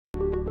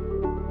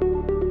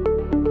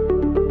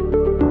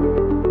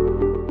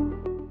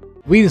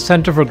We, the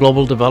Center for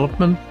Global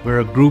Development,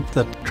 we're a group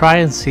that try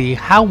and see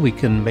how we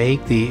can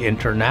make the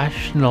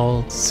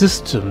international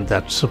system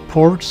that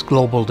supports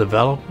global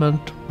development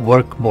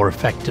work more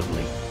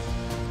effectively.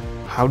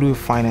 How do we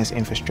finance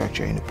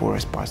infrastructure in the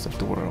poorest parts of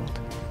the world?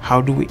 How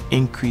do we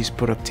increase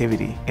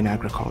productivity in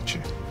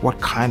agriculture?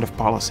 What kind of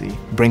policy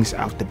brings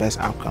out the best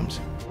outcomes?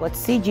 What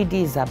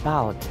CGD is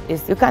about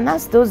is you can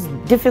ask those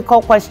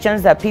difficult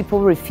questions that people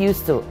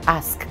refuse to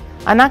ask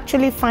and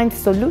actually find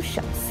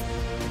solutions.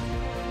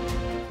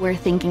 We're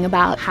thinking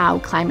about how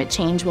climate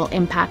change will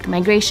impact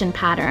migration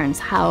patterns,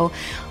 how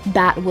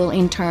that will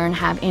in turn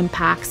have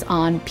impacts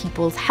on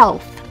people's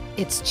health.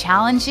 It's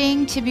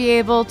challenging to be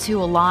able to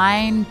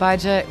align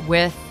budget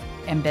with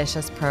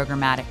ambitious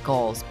programmatic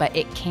goals, but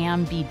it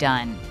can be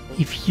done.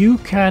 If you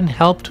can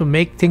help to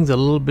make things a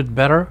little bit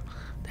better,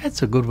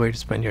 that's a good way to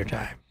spend your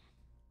time.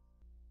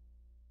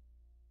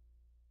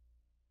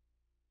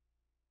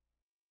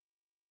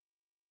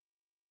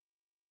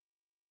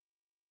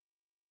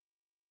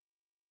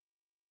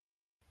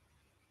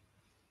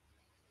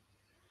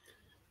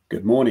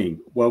 Good morning.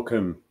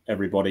 Welcome,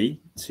 everybody,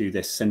 to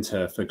this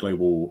Centre for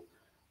Global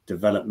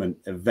Development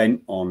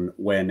event on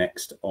Where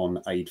Next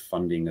on aid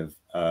funding of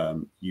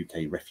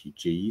UK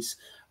refugees.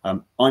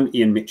 I'm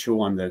Ian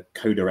Mitchell. I'm the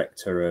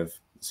co-director of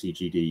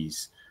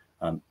CGD's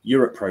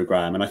Europe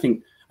programme, and I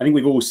think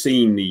we've all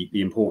seen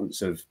the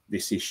importance of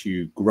this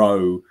issue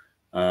grow,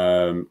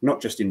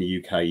 not just in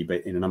the UK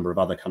but in a number of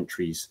other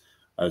countries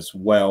as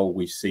well.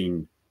 We've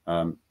seen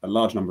a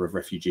large number of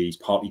refugees,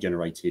 partly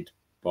generated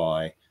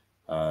by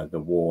the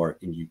war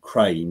in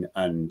Ukraine,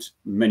 and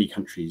many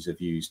countries have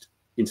used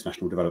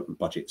international development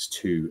budgets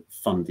to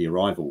fund the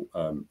arrival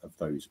of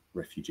those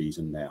refugees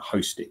and their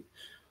hosting.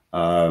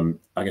 I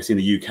guess in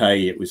the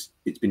UK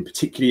it's been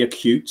particularly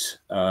acute.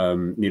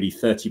 Nearly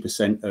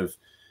 30% of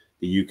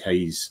the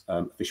UK's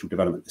official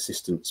development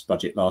assistance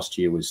budget last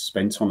year was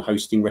spent on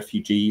hosting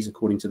refugees,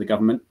 according to the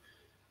government,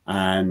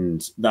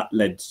 and that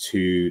led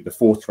to the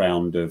fourth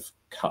round of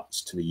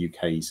cuts to the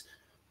UK's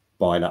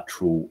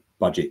bilateral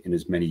budget in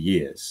as many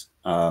years.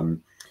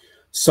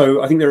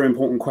 So I think there are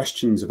important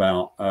questions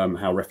about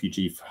how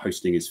refugee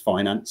hosting is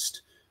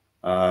financed,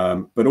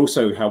 but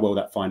also how well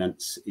that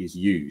finance is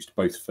used,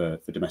 both for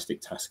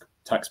domestic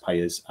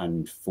taxpayers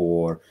and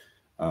for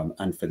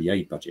the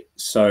aid budget.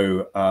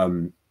 So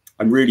I'm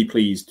really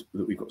pleased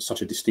that we've got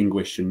such a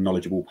distinguished and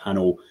knowledgeable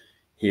panel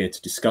here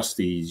to discuss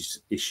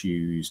these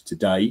issues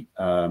today.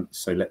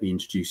 So let me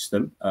introduce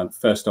them.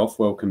 First off,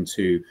 welcome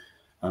to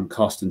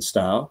Carsten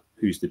Staur,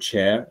 who's the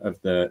chair of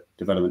the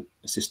Development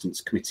Assistance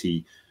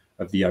Committee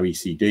of the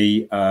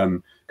OECD.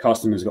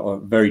 Carsten has got a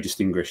very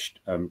distinguished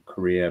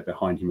career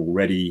behind him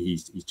already.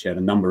 He's chaired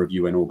a number of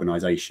UN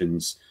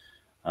organisations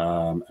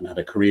and had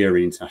a career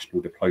in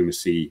international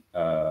diplomacy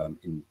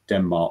in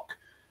Denmark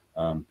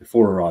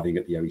before arriving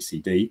at the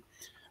OECD.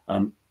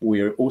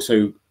 We've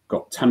also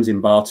got Tamsin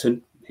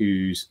Barton,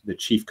 who's the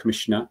Chief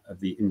Commissioner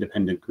of the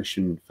Independent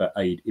Commission for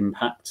Aid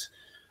Impact.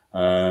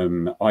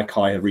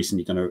 ICAI have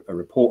recently done a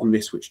report on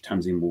this, which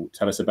Tamsin will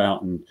tell us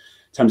about. And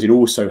Tamsin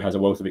also has a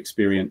wealth of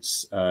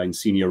experience in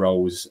senior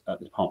roles at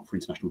the Department for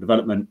International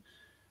Development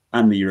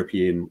and the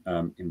European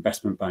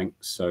Investment Bank.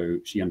 So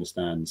she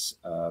understands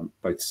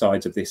both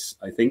sides of this,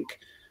 I think.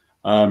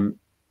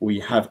 We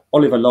have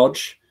Oliver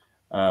Lodge,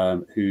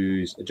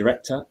 who's a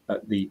director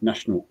at the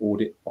National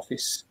Audit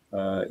Office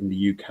in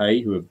the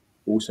UK, who have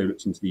also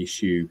looked into the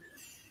issue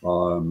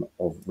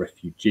of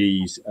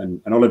refugees.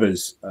 And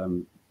Oliver's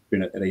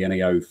been at the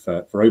NAO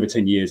for over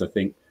 10 years, I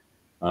think,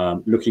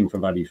 looking for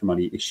value for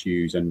money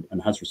issues and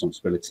has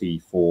responsibility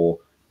for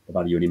the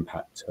value and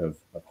impact of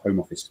Home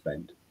Office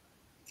spend.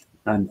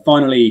 And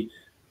finally,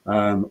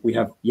 we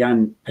have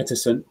Jan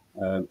Pettersson,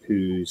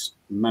 who's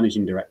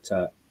managing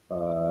director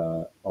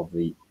of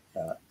the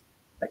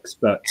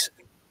expert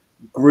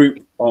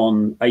group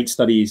on aid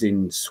studies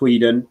in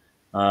Sweden.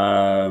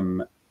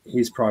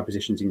 His prior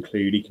positions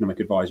include economic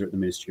advisor at the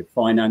Ministry of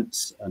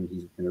Finance, and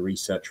he's been a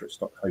researcher at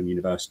Stockholm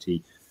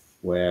University,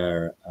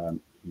 where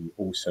he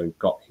also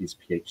got his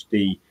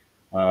PhD.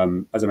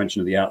 As I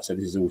mentioned at the outset,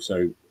 this is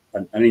also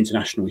an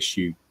international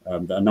issue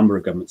that a number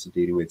of governments are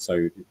dealing with.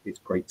 So it's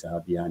great to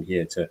have Jan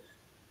here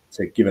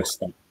to give us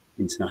that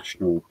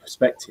international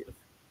perspective.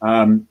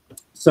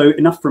 So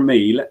enough from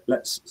me.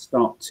 Let's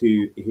start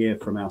to hear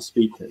from our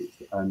speakers.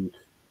 And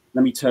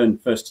let me turn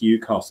first to you,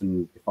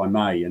 Carsten, if I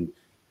may. And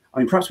I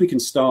mean, perhaps we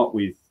can start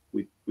with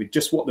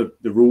just what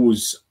the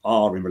rules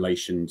are in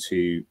relation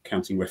to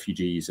counting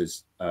refugees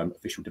as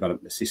official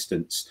development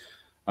assistance.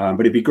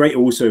 But it'd be great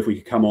also if we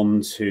could come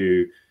on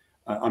to,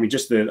 I mean,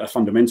 just a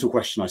fundamental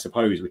question, I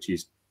suppose, which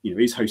is,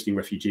 is hosting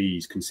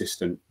refugees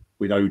consistent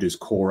with ODA's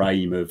core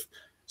aim of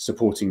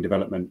supporting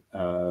development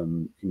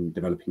in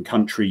developing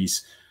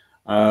countries?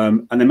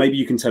 And then maybe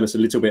you can tell us a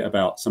little bit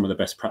about some of the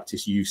best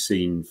practice you've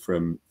seen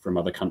from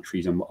other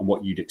countries and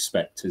what you'd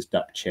expect as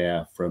DAC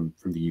chair from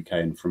the UK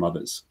and from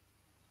others.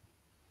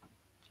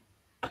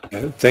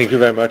 Thank you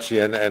very much,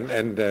 Ian,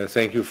 and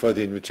thank you for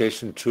the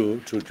invitation to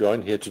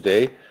join here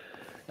today.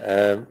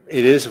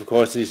 It is, of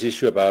course, this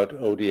issue about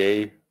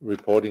ODA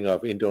reporting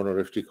of in-donor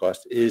refugee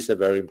costs is a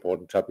very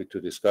important topic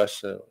to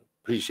discuss.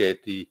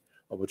 Appreciate the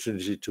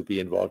opportunity to be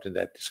involved in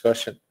that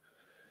discussion.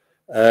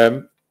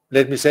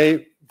 Let me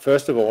say,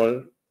 first of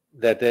all,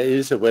 that there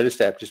is a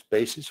well-established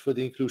basis for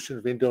the inclusion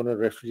of in-donor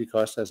refugee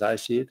costs, as I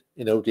see it,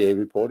 in ODA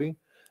reporting,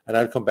 and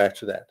I'll come back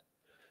to that.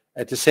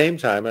 At the same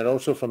time, and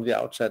also from the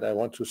outset, I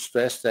want to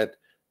stress that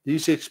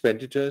these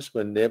expenditures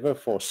were never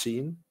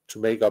foreseen to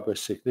make up a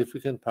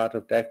significant part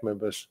of DAC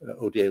members'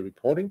 ODA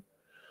reporting,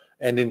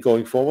 and in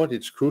going forward,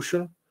 it's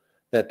crucial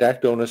that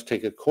DAC donors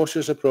take a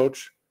cautious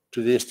approach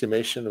to the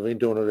estimation of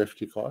in-donor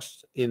refugee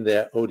costs in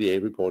their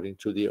ODA reporting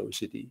to the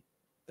OECD.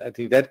 I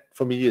think that,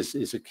 for me,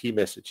 is a key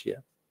message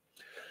here.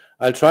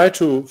 I'll try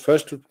to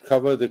first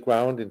cover the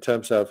ground in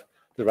terms of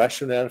the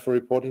rationale for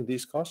reporting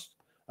these costs.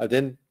 I'll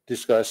then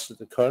discuss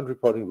the current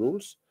reporting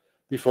rules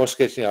before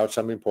sketching out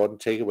some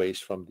important takeaways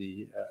from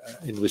the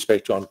in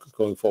respect to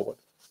going forward.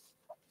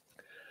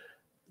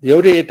 The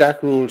ODA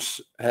DAC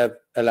rules have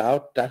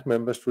allowed DAC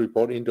members to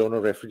report in-donor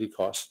refugee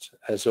costs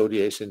as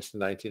ODA since the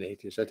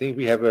 1980s. I think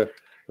we have a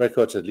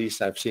records, at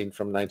least I've seen,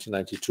 from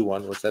 1992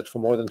 onwards. That's for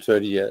more than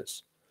 30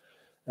 years.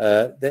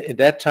 In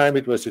that time,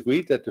 it was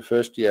agreed that the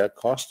first-year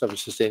cost of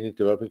sustaining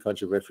developing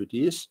country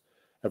refugees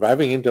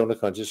arriving in donor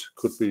countries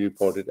could be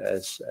reported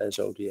as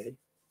ODA.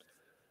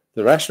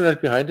 The rationale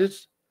behind it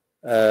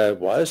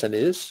was and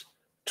is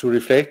to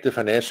reflect the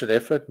financial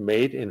effort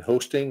made in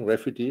hosting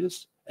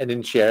refugees and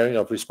in sharing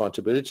of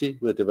responsibility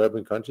with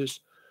developing countries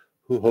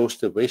who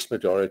host the vast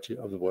majority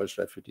of the world's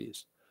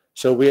refugees.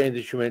 So we are in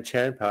the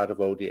humanitarian part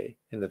of ODA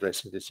in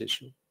addressing this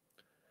issue.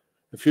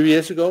 A few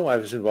years ago, I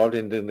was involved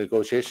in the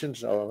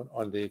negotiations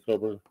on the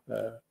Global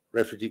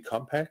Refugee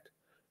Compact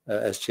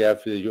as chair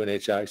of the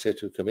UNHCR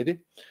Executive Committee,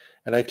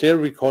 and I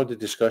clearly recall the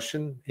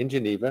discussion in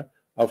Geneva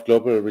of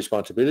global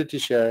responsibility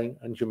sharing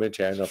and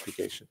humanitarian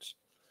obligations.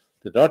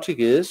 The logic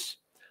is,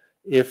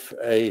 if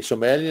a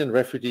Somalian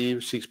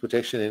refugee seeks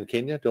protection in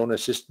Kenya, donor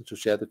assistance to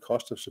share the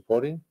cost of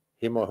supporting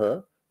him or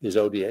her is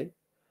ODA.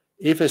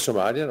 If a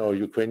Somalian or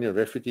Ukrainian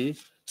refugee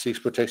seeks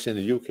protection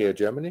in the UK or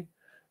Germany,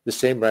 the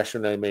same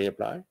rationale may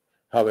apply.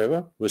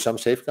 However, with some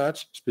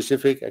safeguards,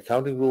 specific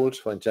accounting rules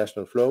for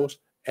international flows,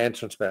 and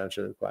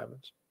transparency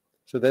requirements.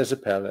 So there's a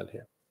parallel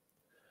here.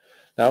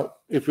 Now,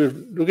 if we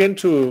look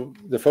into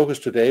the focus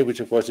today, which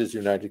of course is the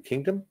United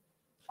Kingdom,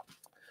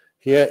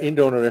 here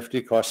in-donor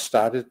refugee costs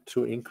started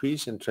to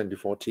increase in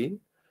 2014,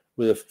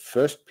 with a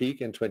first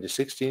peak in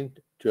 2016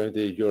 during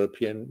the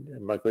European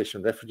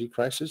migration refugee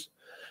crisis,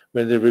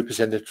 when they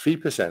represented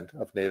 3%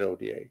 of net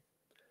ODA.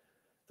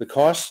 The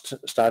cost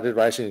started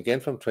rising again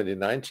from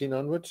 2019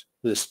 onwards,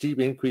 with a steep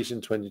increase in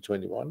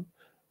 2021,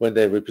 when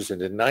they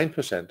represented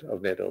 9%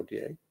 of net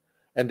ODA,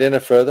 and then a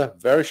further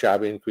very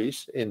sharp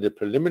increase in the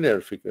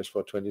preliminary figures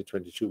for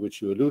 2022,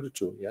 which you alluded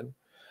to, Jan,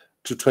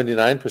 to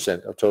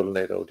 29% of total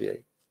net ODA.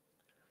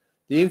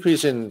 The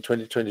increase in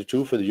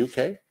 2022 for the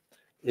UK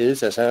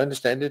is, as I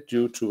understand it,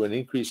 due to an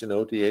increase in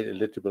ODA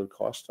eligible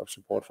cost of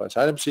support for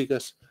asylum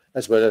seekers,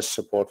 as well as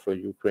support for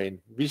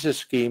Ukraine visa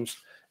schemes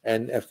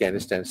and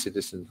Afghanistan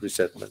citizen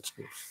resettlement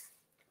schemes.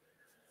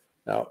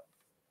 Now,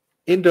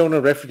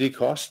 in-donor refugee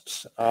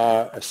costs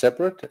are a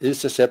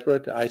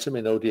separate item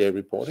in ODA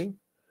reporting,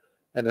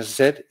 and as I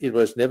said, it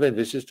was never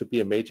envisaged to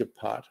be a major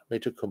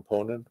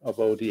component of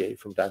ODA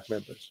from DAC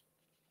members.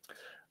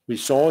 We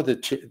saw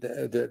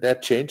that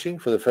changing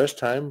for the first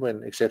time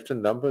when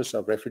exceptional numbers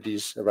of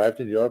refugees arrived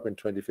in Europe in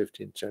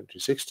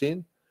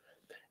 2015-2016,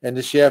 and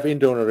the share of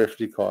in-donor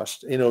refugee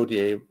costs in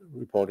ODA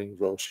reporting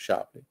rose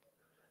sharply.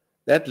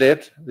 That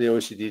led the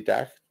OECD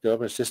DAC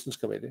Development Assistance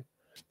Committee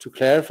to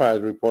clarify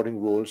the reporting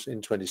rules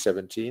in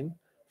 2017,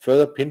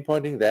 further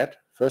pinpointing that,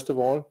 first of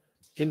all,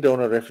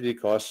 in-donor refugee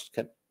costs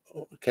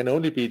can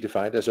only be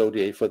defined as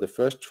ODA for the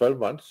first 12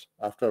 months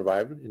after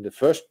arrival in the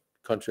first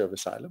country of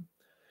asylum.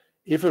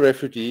 If a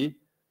refugee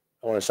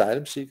or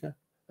asylum seeker,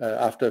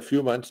 after a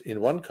few months in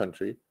one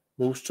country,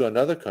 moves to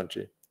another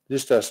country,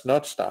 this does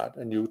not start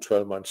a new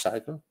 12-month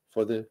cycle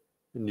for the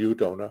new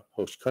donor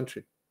host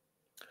country.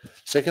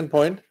 Second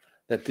point,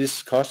 that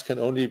this cost can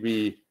only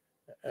be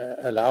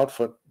allowed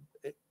for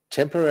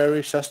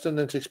temporary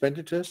sustenance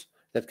expenditures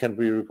that can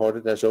be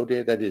reported as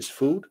ODA, that is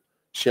food,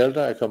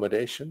 shelter,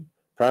 accommodation,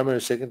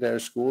 primary, secondary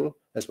school,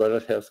 as well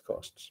as health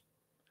costs.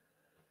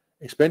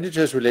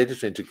 Expenditures related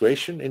to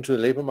integration into the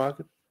labor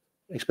market,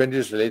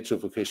 expenditures related to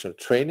vocational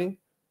training,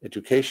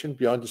 education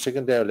beyond the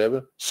secondary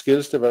level,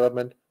 skills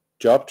development,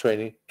 job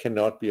training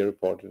cannot be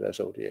reported as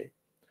ODA.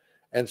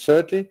 And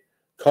thirdly,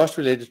 costs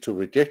related to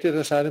rejected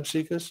asylum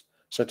seekers,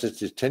 such as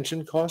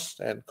detention costs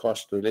and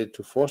costs related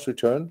to forced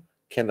return,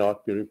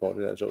 cannot be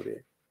reported as ODA.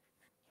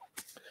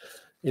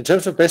 In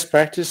terms of best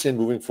practice in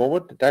moving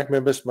forward, DAC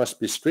members must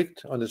be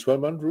strict on the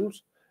 12-month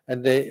rules,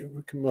 and they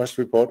must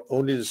report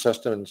only the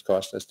sustenance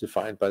costs as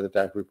defined by the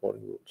DAC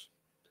reporting rules.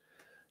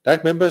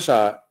 DAC members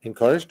are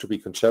encouraged to be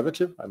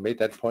conservative, I made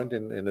that point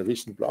in a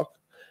recent blog,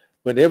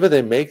 whenever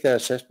they make their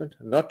assessment,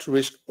 not to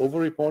risk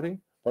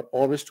over-reporting, but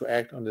always to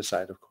act on the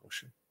side of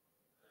caution.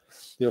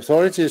 The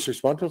authority is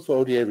responsible for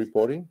ODA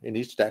reporting in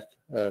each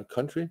DAC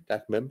country,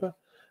 DAC member,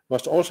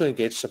 must also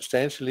engage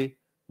substantially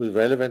with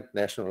relevant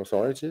national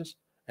authorities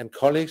and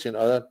colleagues in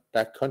other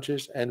DAC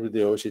countries and with the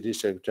OECD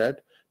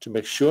Secretariat to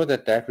make sure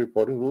that DAC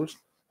reporting rules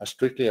are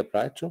strictly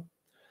applied to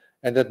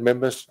and that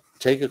members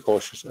take a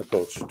cautious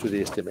approach to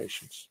the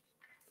estimations.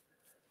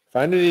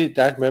 Finally,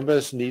 DAC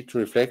members need to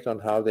reflect on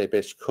how they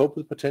best cope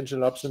with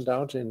potential ups and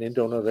downs in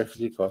in-donor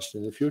refugee costs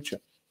in the future.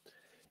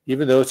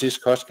 Even though these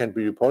costs can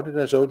be reported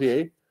as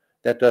ODA,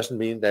 that doesn't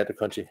mean that a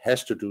country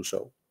has to do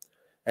so.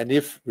 And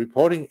if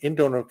reporting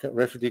in-donor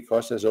refugee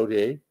costs as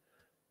ODA,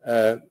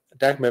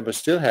 DAC members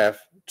still have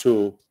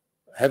to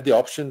have the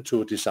option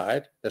to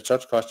decide that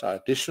such costs are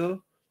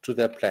additional to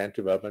their planned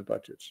development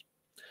budgets.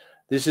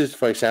 This is,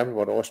 for example,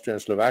 what Austria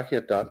and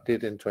Slovakia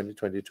did in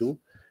 2022,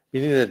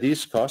 meaning that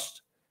these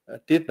costs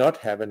did not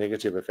have a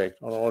negative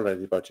effect on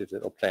already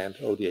budgeted or planned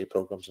ODA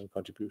programs and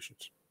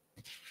contributions.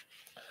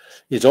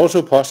 It's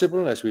also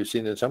possible, as we've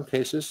seen in some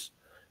cases,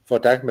 for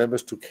DAC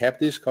members to cap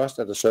these costs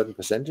at a certain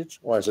percentage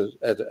or at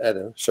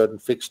a certain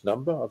fixed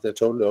number of their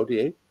total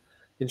ODA,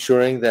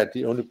 ensuring that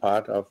the only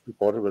part of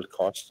reportable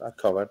costs are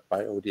covered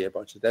by ODA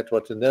budget. That's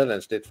what the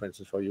Netherlands did, for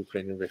instance, for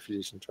Ukrainian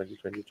refugees in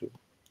 2022.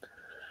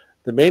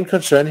 The main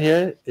concern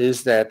here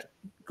is that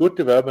good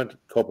development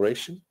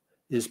cooperation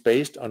is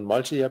based on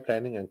multi-year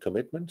planning and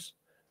commitments,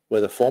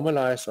 whether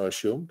formalized or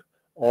assumed,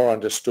 or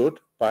understood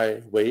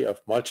by way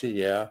of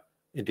multi-year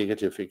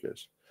indicative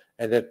figures,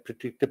 and that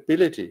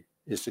predictability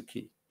is the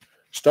key.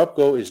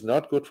 Stop-go is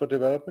not good for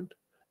development.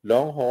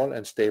 Long-haul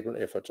and stable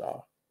efforts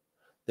are.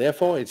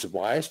 Therefore, it's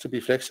wise to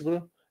be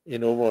flexible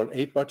in overall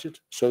aid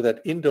budget so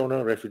that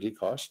in-donor refugee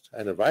costs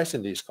and a rise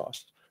in these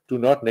costs do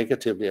not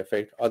negatively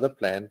affect other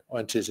planned or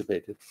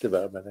anticipated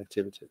development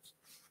activities.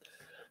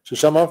 To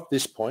sum up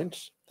these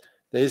points,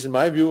 there is, in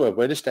my view, a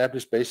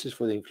well-established basis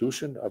for the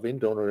inclusion of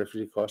in-donor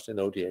refugee costs in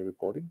ODA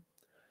reporting.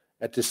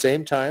 At the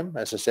same time,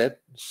 as I said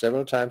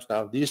several times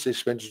now, these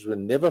expenditures were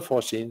never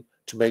foreseen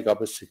to make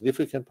up a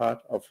significant part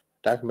of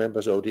DAC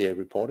members' ODA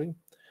reporting.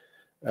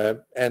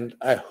 And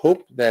I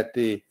hope that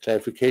the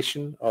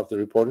clarification of the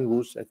reporting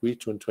rules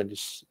agreed to in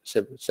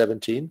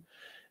 2017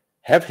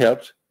 have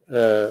helped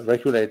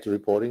regulate the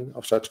reporting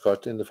of such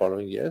costs in the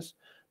following years.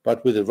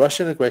 But with the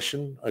Russian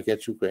aggression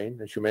against Ukraine,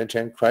 a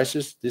humanitarian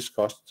crisis this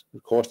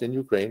caused in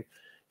Ukraine,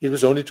 it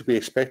was only to be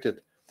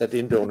expected that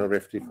in-donor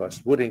refugee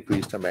costs would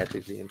increase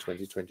dramatically in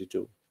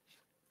 2022.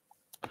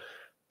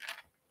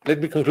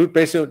 Let me conclude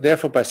basically,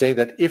 therefore, by saying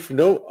that if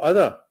no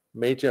other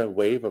major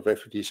wave of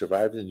refugees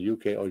arrived in the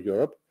UK or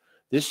Europe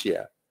this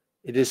year,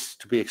 it is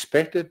to be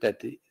expected that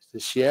the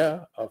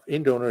share of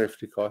in-donor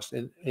refugee costs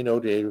in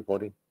ODA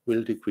reporting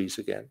will decrease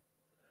again.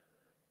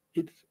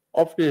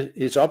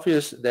 It's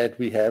obvious that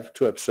we have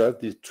to observe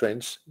these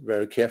trends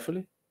very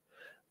carefully,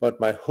 but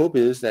my hope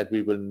is that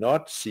we will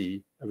not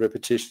see a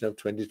repetition of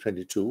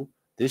 2022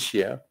 this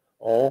year,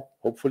 or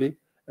hopefully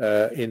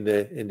in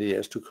the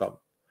years to come.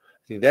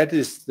 I think that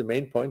is the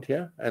main point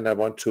here, and I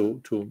want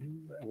to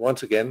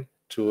once again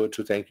to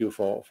thank you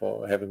for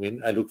having me.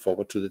 I look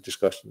forward to the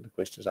discussion and the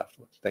questions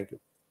afterwards. Thank you.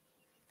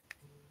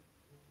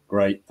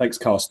 Great, thanks,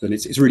 Carsten.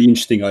 It's really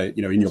interesting.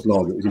 In your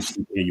blog, it was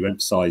interesting to hear you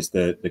emphasise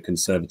the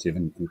conservative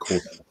and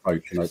cautious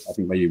approach, and I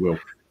think maybe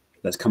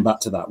let's come back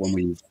to that when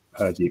we've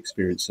heard the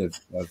experience of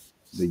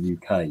the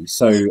UK.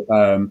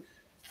 So,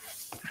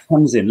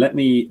 Tamsin, let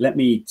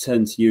me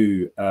turn to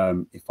you,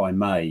 if I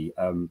may.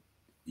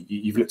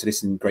 You've looked at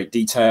this in great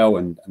detail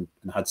and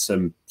had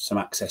some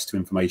access to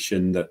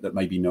information that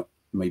maybe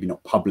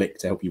not public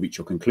to help you reach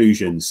your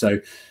conclusions. So,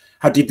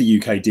 how did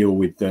the UK deal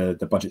with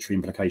the budgetary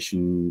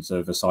implications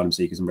of asylum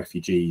seekers and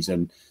refugees?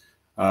 And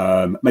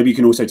maybe you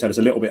can also tell us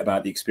a little bit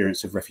about the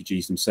experience of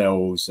refugees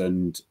themselves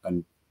and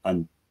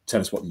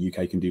tell us what the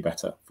UK can do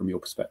better from your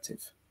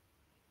perspective.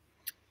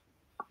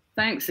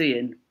 Thanks,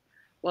 Ian.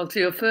 Well, to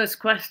your first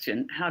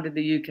question, how did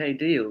the UK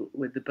deal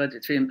with the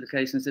budgetary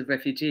implications of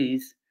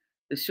refugees?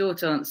 The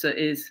short answer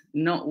is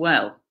not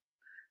well.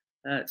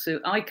 So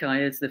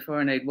ICAI, as the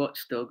foreign aid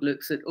watchdog,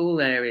 looks at all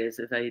areas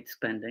of aid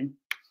spending.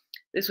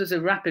 This was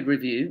a rapid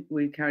review.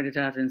 We carried it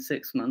out in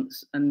 6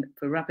 months. And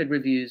for rapid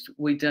reviews,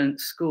 we don't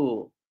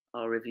score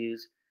our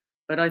reviews.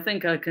 But I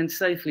think I can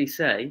safely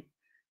say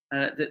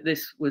that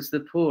this was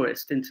the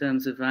poorest in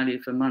terms of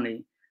value for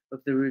money of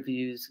the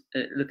reviews,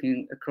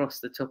 looking across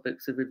the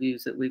topics of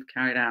reviews that we've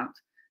carried out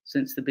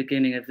since the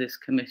beginning of this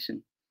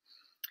commission.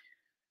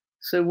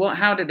 So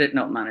how did it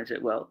not manage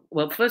it well?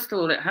 Well, first of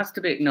all, it has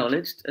to be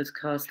acknowledged, as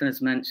Carsten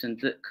has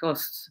mentioned, that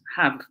costs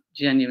have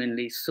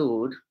genuinely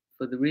soared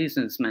for the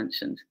reasons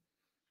mentioned.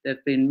 There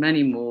have been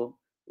many more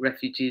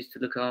refugees to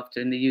look after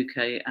in the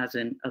UK as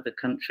in other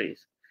countries.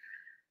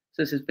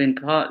 So this has been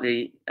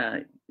partly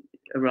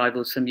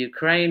arrivals from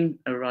Ukraine,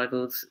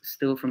 arrivals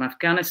still from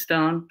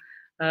Afghanistan,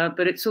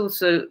 but it's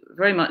also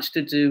very much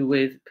to do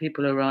with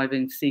people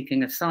arriving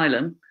seeking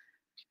asylum,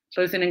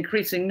 both in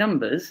increasing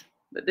numbers,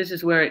 but this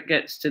is where it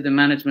gets to the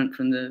management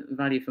from the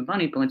value for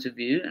money point of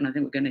view, and I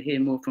think we're going to hear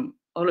more from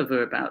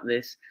Oliver about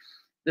this.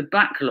 The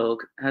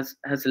backlog has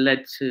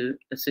led to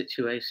a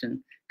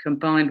situation,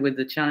 combined with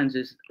the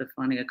challenges of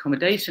finding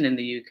accommodation in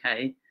the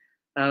UK,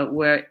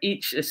 where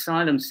each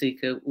asylum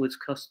seeker was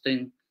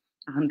costing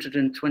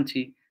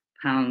 £120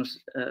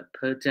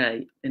 per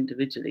day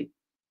individually.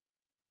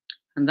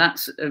 And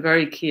that's a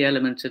very key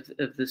element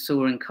of the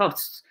soaring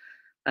costs,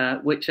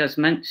 which, as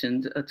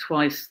mentioned, are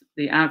twice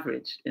the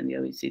average in the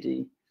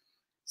OECD.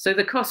 So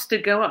the costs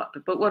did go up.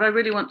 But what I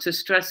really want to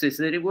stress is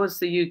that it was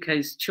the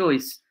UK's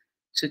choice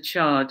to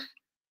charge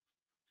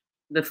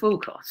the full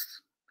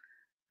costs.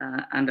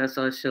 And as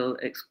I shall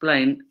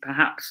explain,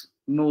 perhaps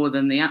more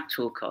than the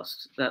actual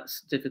costs.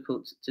 That's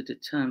difficult to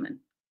determine.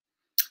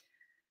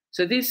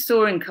 So these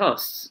soaring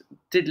costs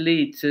did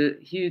lead to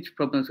huge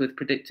problems with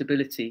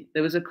predictability.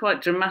 There was a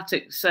quite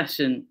dramatic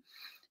session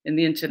in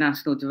the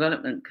International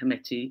Development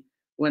Committee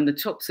when the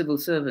top civil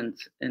servant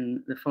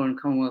in the Foreign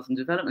Commonwealth and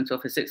Development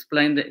Office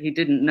explained that he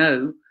didn't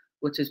know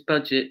what his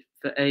budget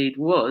for aid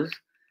was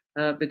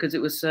because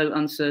it was so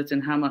uncertain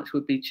how much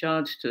would be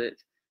charged to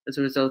it as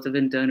a result of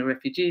in-donor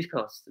refugee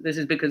costs. This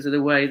is because of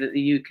the way that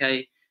the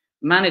UK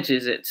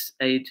manages its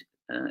aid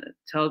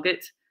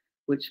target,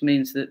 which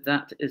means that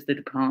that is the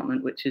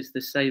department which is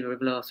the saver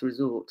of last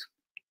resort.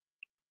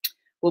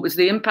 What was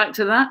the impact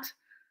of that?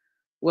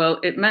 Well,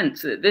 it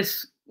meant that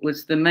this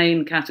was the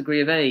main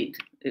category of aid.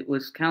 It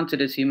was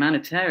counted as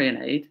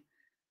humanitarian aid,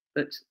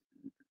 but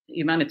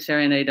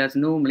humanitarian aid as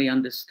normally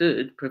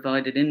understood,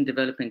 provided in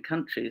developing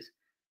countries,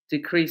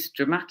 decreased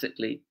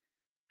dramatically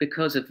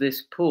because of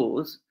this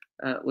pause,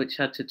 which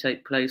had to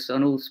take place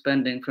on all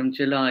spending from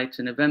July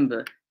to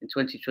November in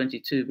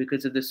 2022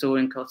 because of the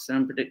soaring costs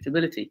and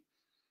unpredictability.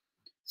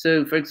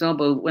 So, for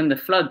example, when the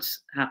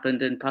floods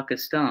happened in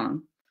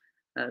Pakistan,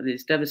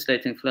 these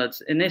devastating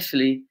floods,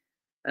 initially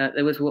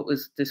there was what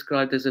was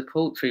described as a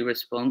paltry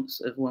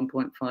response of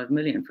 1.5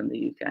 million from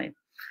the UK.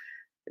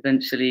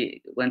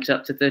 Eventually it went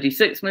up to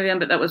 36 million,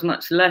 but that was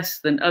much less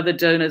than other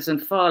donors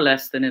and far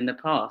less than in the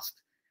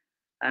past.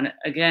 And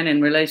again,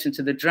 in relation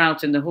to the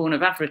drought in the Horn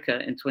of Africa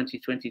in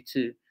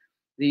 2022,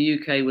 the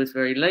UK was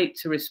very late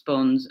to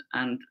respond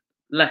and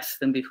less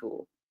than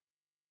before.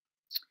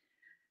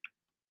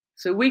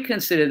 So we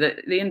consider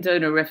that the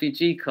in-donor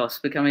refugee costs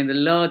becoming the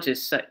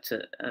largest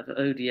sector of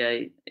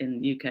ODA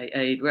in UK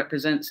aid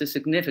represents a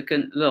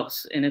significant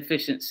loss in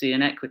efficiency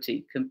and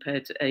equity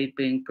compared to aid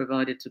being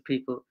provided to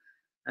people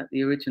at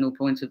the original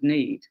point of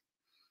need.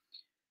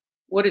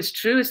 What is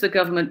true is the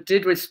government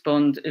did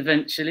respond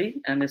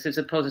eventually, and this is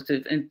a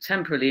positive, in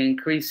temporarily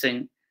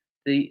increasing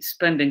the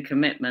spending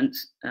commitment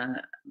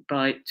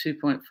by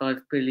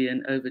 2.5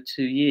 billion over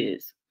 2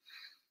 years.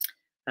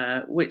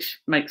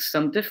 Which makes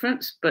some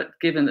difference, but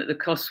given that the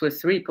costs were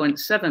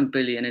 3.7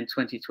 billion in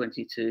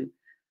 2022,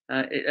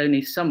 it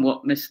only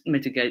somewhat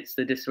mitigates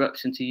the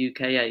disruption to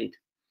UK aid.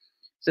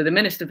 So the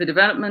Minister for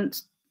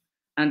Development,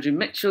 Andrew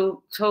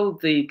Mitchell,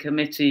 told the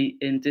committee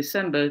in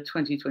December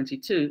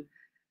 2022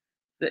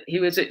 that he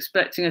was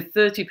expecting a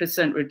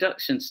 30%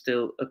 reduction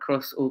still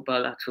across all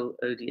bilateral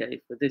ODA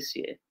for this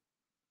year.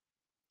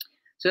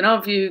 So in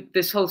our view,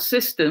 this whole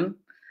system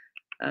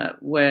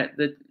where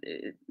the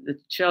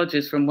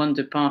charges from one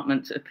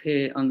department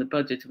appear on the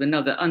budget of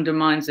another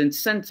undermines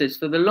incentives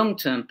for the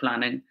long-term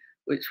planning,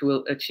 which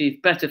will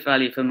achieve better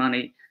value for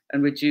money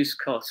and reduce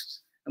costs.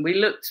 And we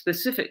looked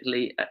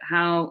specifically at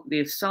how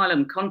the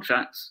asylum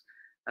contracts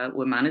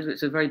were managed, which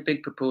is a very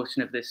big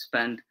proportion of this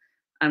spend,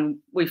 and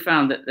we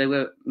found that they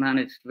were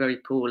managed very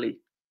poorly.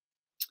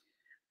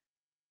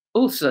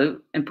 Also,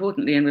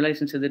 importantly, in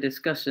relation to the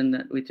discussion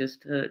that we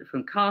just heard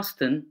from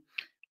Carsten,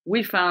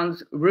 we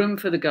found room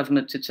for the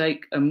government to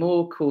take a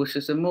more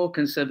cautious, a more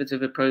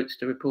conservative approach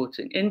to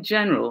reporting. In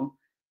general,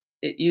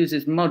 it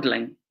uses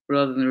modelling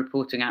rather than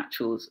reporting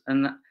actuals,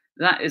 and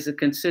that is a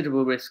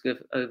considerable risk of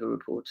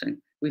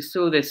over-reporting. We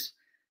saw this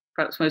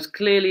perhaps most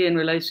clearly in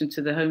relation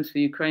to the Homes for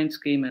Ukraine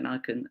scheme, and I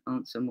can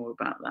answer more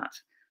about that.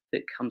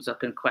 That comes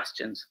up in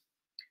questions.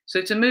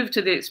 So to move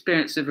to the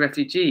experience of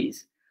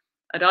refugees,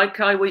 at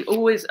ICAI we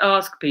always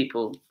ask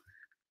people,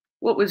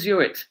 what was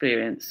your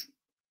experience?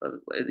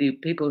 The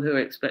people who are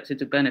expected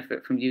to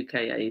benefit from UK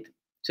aid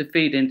to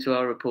feed into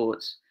our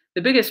reports.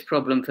 The biggest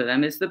problem for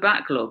them is the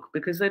backlog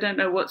because they don't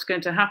know what's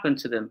going to happen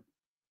to them.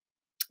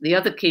 The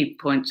other key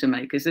point to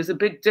make is there's a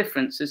big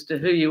difference as to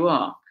who you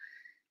are.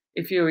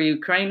 If you're a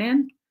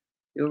Ukrainian,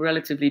 you're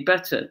relatively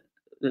better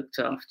looked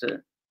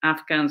after.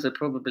 Afghans are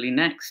probably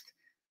next.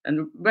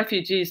 And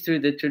refugees through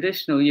the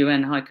traditional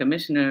UN High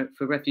Commissioner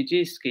for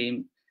Refugees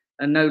scheme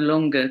are no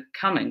longer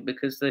coming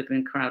because they've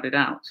been crowded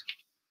out.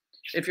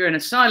 If you're an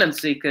asylum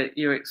seeker,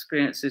 your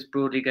experience is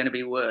broadly going to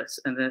be worse.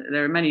 And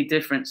there are many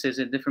differences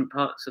in different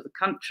parts of the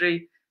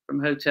country, from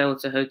hotel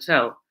to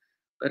hotel.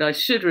 But I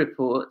should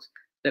report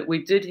that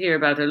we did hear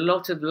about a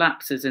lot of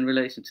lapses in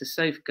relation to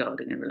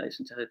safeguarding in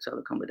relation to hotel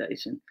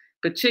accommodation,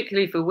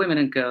 particularly for women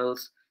and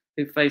girls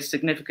who face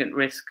significant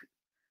risk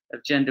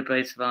of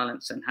gender-based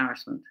violence and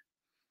harassment.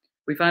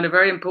 We found a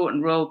very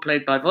important role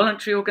played by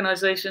voluntary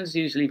organisations,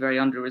 usually very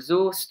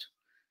under-resourced,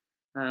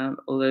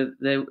 although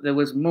there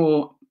was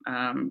more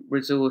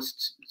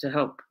resourced to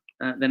help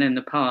than in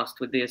the past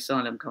with the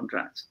asylum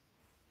contracts.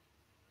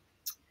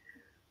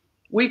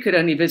 We could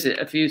only visit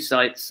a few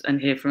sites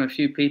and hear from a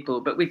few people,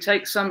 but we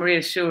take some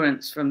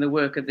reassurance from the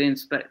work of the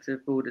Inspector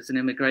of Borders and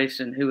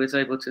Immigration, who was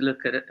able to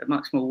look at it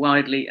much more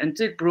widely and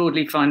did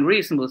broadly find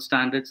reasonable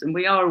standards. And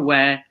we are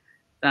aware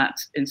that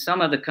in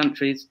some other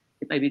countries,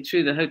 it may be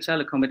true the hotel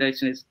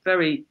accommodation is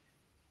very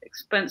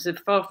expensive,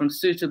 far from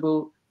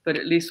suitable, but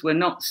at least we're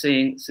not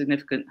seeing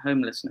significant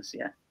homelessness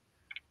yet.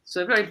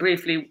 So very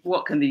briefly,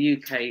 what can the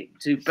UK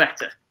do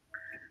better?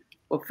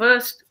 Well,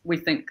 first, we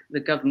think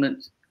the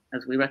government,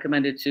 as we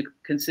recommended, should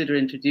consider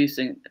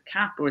introducing a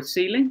cap or a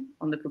ceiling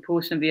on the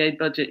proportion of the aid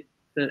budget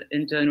for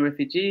in-donor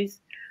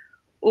refugees,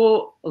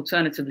 or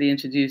alternatively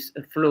introduce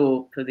a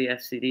floor for the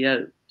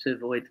FCDO to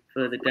avoid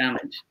further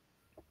damage.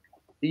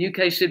 The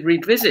UK should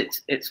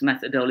revisit its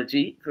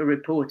methodology for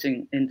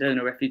reporting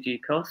in-donor refugee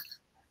costs,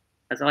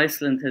 as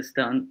Iceland has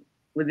done,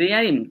 with the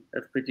aim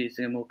of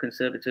producing a more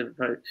conservative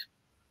approach.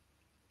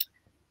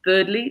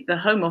 Thirdly, the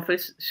Home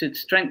Office should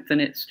strengthen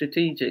its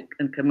strategic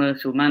and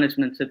commercial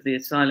management of the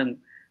asylum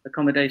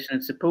accommodation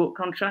and support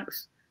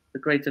contracts for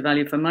greater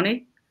value for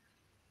money.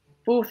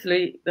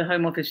 Fourthly, the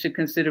Home Office should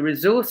consider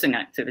resourcing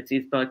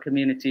activities by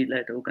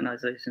community-led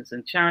organisations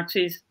and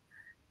charities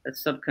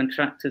as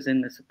subcontractors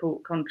in the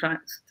support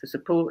contracts to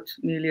support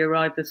newly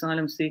arrived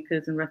asylum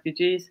seekers and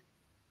refugees.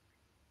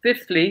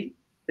 Fifthly,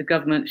 the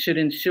government should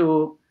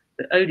ensure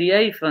that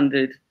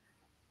ODA-funded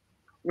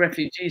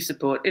refugee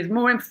support is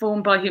more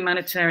informed by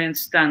humanitarian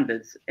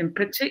standards, in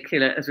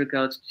particular as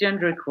regards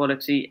gender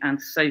equality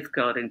and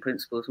safeguarding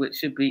principles, which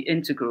should be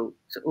integral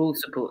to all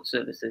support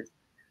services.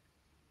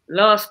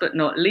 Last but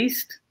not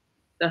least,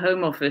 the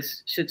Home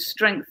Office should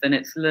strengthen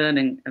its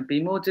learning and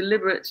be more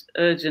deliberate,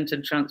 urgent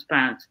and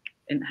transparent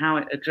in how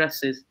it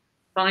addresses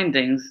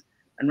findings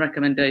and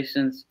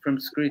recommendations from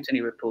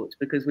scrutiny reports,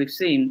 because we've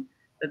seen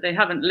that they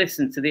haven't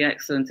listened to the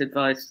excellent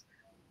advice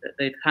that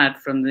they've had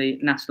from the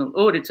National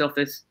Audit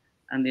Office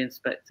and the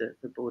Inspector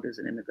for Borders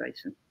and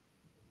Immigration.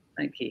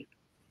 Thank you.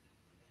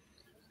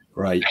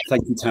 Great,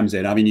 thank you,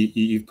 Tamsin. I mean,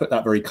 you've put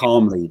that very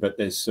calmly, but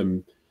there's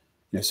some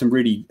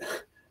really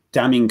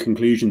damning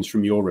conclusions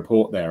from your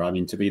report there. I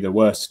mean, to be the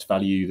worst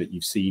value that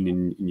you've seen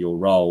in your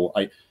role.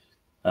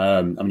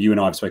 I mean, you and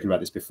I have spoken about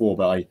this before,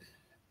 but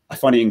I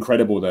find it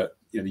incredible that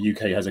the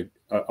UK has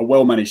a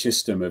well-managed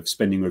system of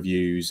spending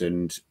reviews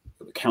and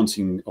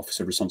accounting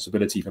officer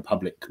responsibility for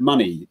public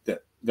money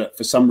that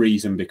for some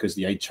reason, because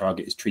the aid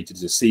target is treated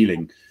as a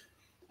ceiling,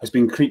 has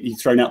been completely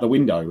thrown out the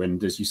window.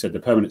 And as you said, the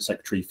permanent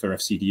secretary for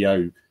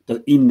FCDO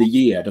in the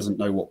year doesn't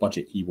know what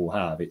budget he will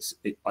have.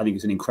 I think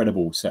it's an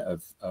incredible set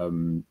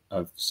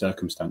of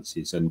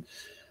circumstances. And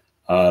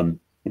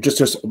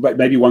just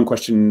maybe one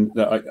question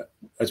that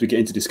as we get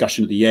into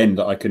discussion at the end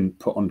that I can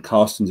put on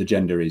Carsten's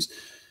agenda is,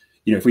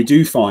 if we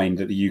do find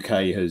that the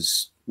UK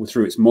has,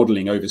 through its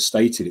modelling,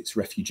 overstated its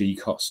refugee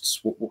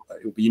costs,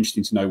 it would be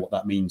interesting to know what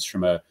that means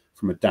from a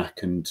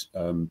DAC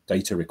and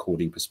data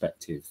recording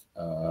perspective.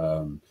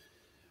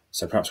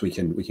 So perhaps we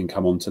can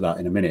come on to that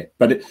in a minute.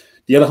 But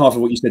the other half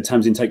of what you said,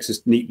 Tamsin, takes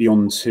us neatly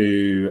on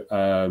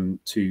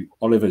to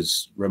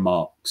Oliver's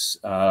remarks.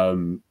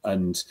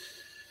 And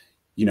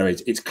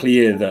it's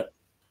clear that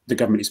the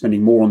government is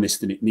spending more on this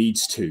than it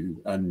needs to,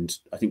 and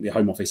I think the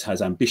Home Office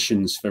has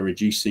ambitions for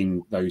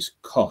reducing those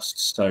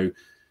costs. So,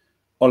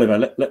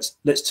 Oliver,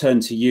 let's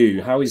turn to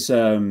you. How is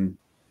the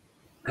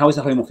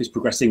Home Office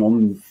progressing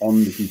on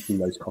reducing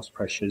those cost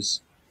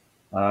pressures?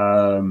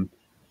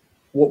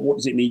 What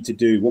does it need to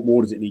do? What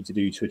more does it need to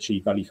do to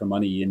achieve value for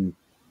money in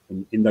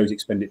those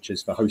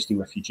expenditures for hosting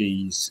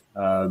refugees?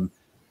 And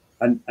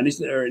is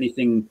there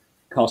anything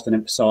Carsten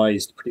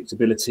emphasised,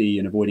 predictability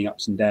and avoiding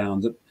ups and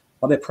downs?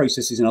 Are there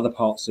processes in other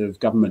parts of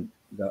government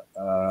that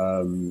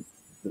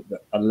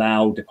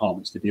allow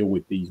departments to deal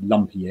with these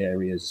lumpy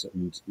areas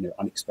and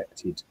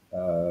unexpected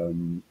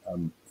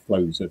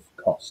flows of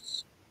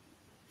costs?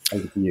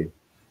 Over to you.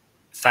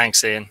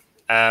 Thanks, Ian.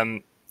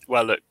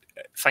 Well, look,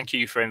 thank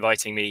you for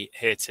inviting me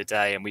here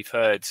today. And we've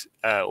heard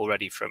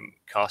already from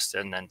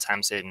Carsten and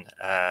Tamsin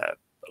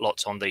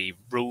lots on the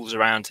rules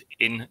around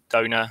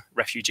in-donor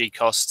refugee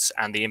costs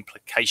and the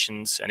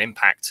implications and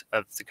impact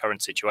of the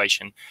current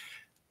situation.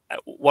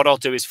 What I'll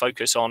do is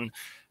focus on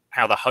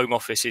how the Home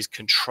Office is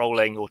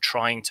controlling or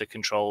trying to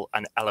control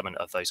an element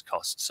of those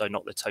costs, so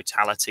not the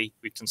totality.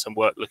 We've done some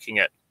work looking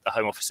at the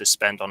Home Office's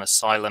spend on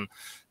asylum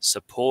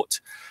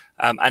support.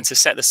 And to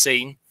set the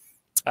scene,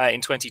 in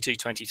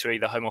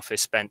 22-23, the Home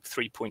Office spent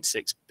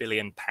 £3.6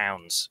 billion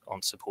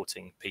on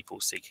supporting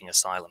people seeking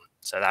asylum.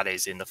 So that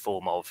is in the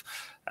form of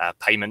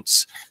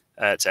payments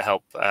to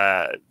help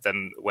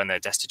them when they're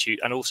destitute,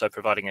 and also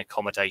providing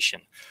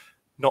accommodation.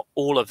 Not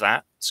all of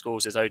that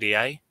scores as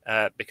ODA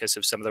because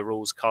of some of the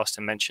rules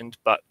Carsten mentioned,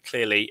 but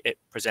clearly it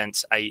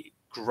presents a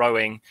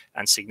growing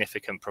and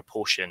significant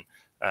proportion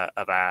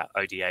of our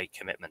ODA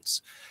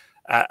commitments.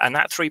 And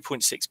that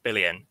 3.6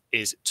 billion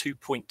is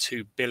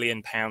 2.2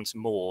 billion pounds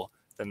more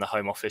than the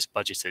Home Office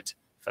budgeted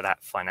for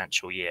that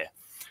financial year.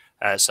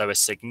 So a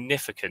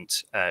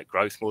significant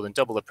growth, more than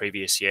double the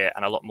previous year,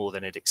 and a lot more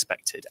than it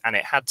expected. And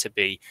it had to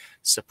be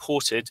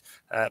supported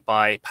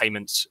by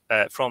payments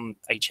from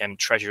HM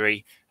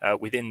Treasury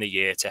within the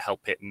year to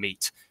help it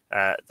meet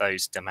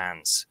those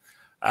demands.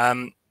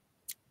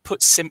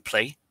 Put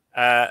simply,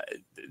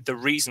 the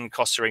reason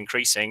costs are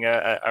increasing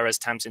are, as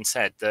Tamsin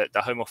said, that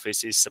the Home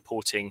Office is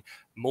supporting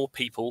more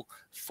people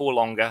for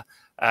longer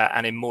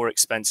and in more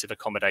expensive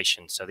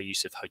accommodation. So the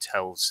use of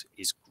hotels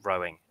is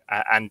growing.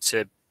 And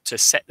to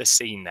set the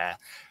scene there,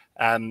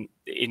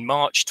 in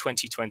March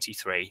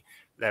 2023,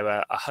 there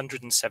were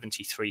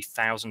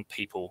 173,000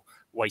 people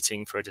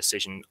waiting for a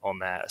decision on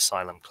their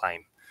asylum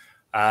claim.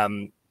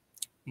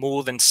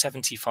 More than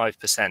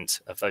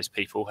 75% of those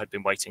people had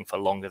been waiting for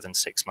longer than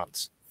 6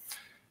 months.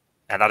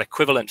 And that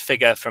equivalent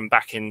figure from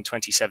back in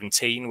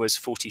 2017 was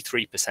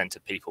 43%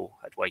 of people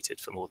had waited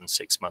for more than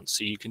 6 months.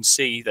 So you can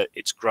see that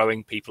it's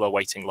growing. People are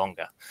waiting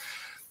longer.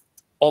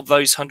 Of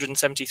those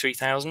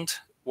 173,000,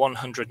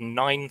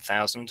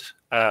 109,000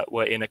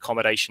 were in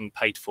accommodation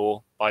paid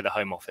for by the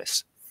Home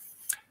Office.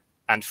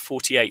 And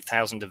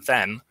 48,000 of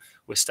them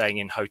were staying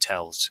in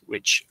hotels,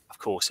 which, of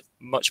course,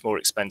 much more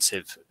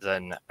expensive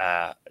than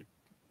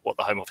what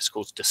the Home Office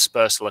calls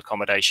dispersal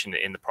accommodation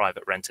in the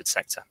private rented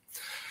sector.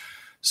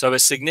 So a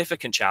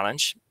significant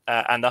challenge,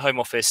 and the Home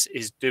Office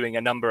is doing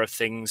a number of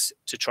things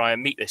to try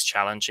and meet this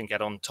challenge and get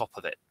on top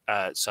of it.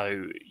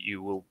 So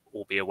you will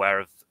all be aware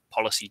of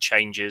policy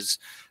changes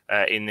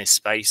in this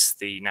space,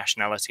 the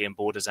Nationality and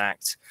Borders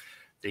Act,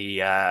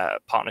 the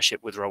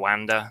partnership with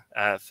Rwanda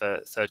for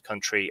third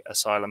country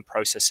asylum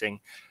processing,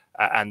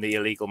 and the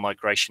illegal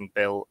migration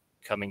bill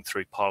coming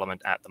through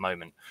Parliament at the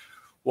moment.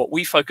 What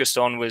we focused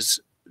on was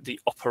the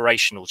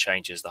operational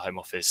changes the Home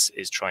Office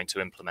is trying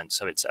to implement.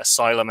 So it's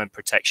Asylum and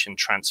Protection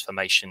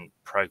Transformation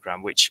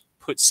Programme, which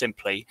put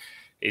simply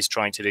is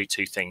trying to do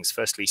two things.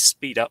 Firstly,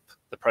 speed up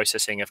the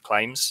processing of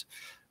claims.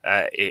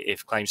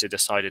 If claims are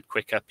decided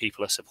quicker,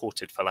 people are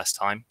supported for less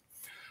time.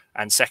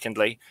 And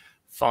secondly,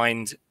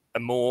 find a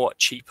more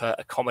cheaper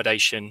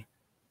accommodation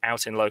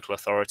out in local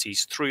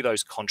authorities through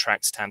those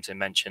contracts Tamsin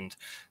mentioned,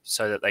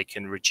 so that they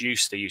can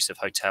reduce the use of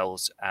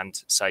hotels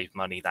and save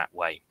money that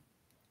way.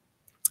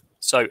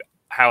 So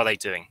how are they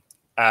doing?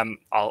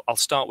 I'll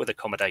start with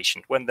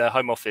accommodation. When the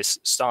Home Office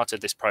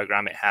started this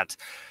programme, it had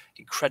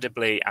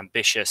incredibly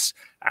ambitious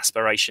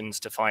aspirations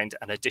to find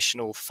an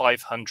additional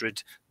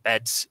 500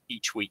 beds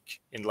each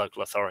week in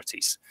local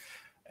authorities.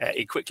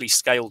 It quickly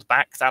scaled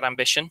back that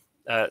ambition,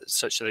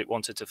 such that it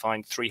wanted to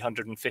find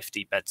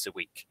 350 beds a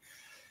week.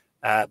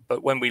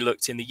 But when we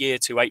looked in the year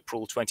to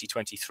April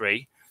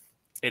 2023,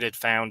 it had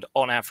found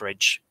on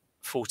average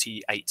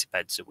 48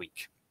 beds a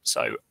week.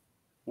 So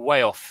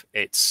way off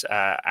its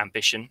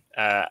ambition,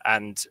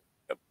 and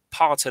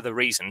part of the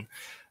reason,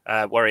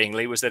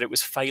 worryingly, was that it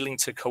was failing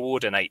to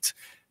coordinate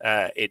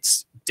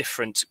its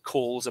different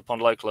calls upon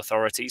local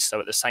authorities. So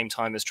at the same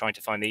time as trying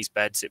to find these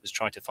beds, it was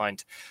trying to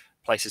find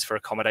places for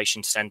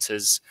accommodation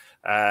centres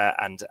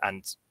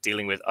and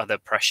dealing with other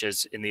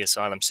pressures in the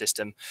asylum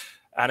system.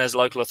 And as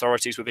local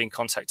authorities were being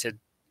contacted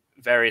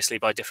variously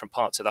by different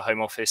parts of the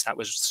Home Office, that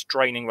was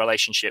straining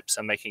relationships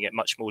and making it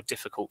much more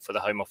difficult for the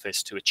Home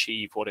Office to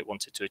achieve what it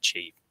wanted to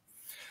achieve.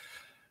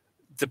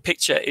 The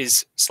picture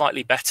is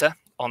slightly better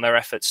on their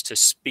efforts to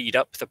speed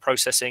up the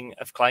processing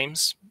of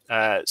claims.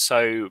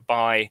 So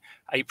by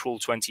April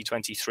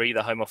 2023,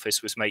 the Home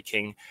Office was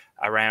making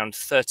around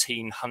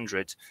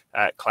 1,300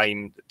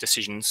 claim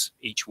decisions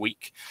each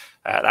week.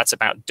 That's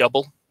about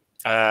double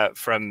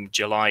from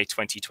July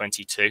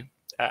 2022.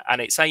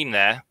 And its aim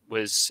there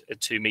was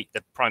to meet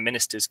the Prime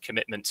Minister's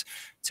commitment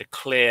to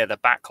clear the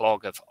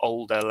backlog of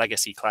older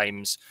legacy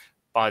claims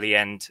by the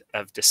end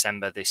of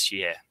December this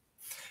year.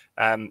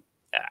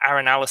 Our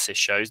analysis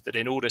shows that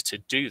in order to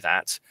do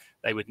that,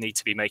 they would need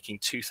to be making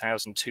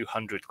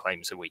 2,200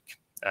 claims a week,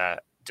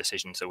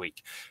 decisions a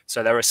week.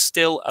 So there are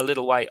still a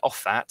little way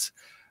off that.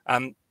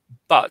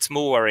 But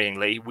more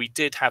worryingly, we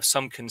did have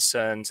some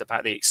concerns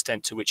about the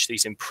extent to which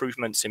these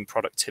improvements in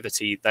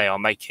productivity they are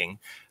making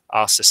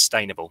are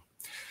sustainable.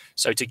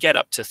 So to get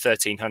up to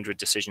 1,300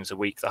 decisions a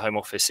week, the Home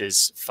Office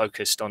is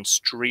focused on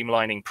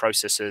streamlining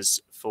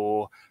processes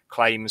for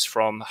claims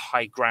from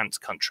high grant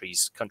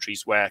countries,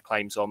 countries where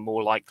claims are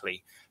more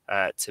likely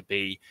to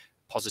be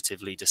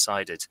positively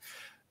decided.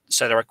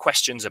 So there are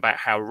questions about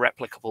how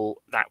replicable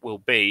that will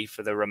be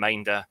for the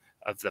remainder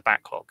of the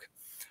backlog.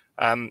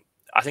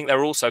 I think there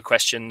are also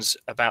questions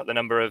about the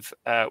number of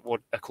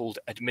what are called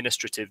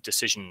administrative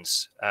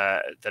decisions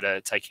that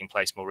are taking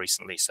place more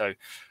recently. So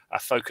a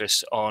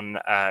focus on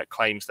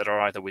claims that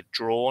are either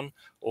withdrawn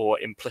or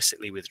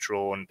implicitly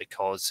withdrawn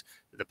because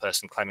the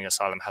person claiming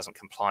asylum hasn't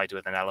complied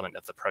with an element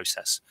of the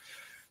process.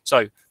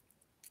 So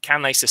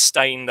can they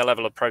sustain the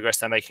level of progress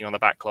they're making on the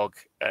backlog?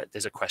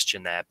 There's a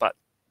question there. But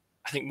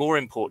I think more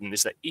important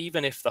is that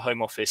even if the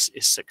Home Office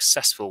is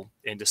successful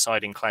in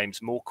deciding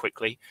claims more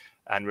quickly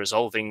and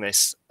resolving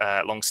this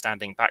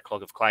long-standing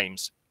backlog of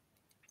claims,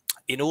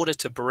 in order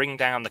to bring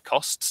down the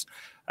costs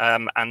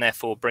and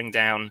therefore bring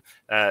down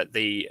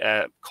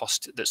the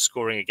cost that's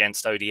scoring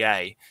against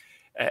ODA,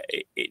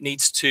 it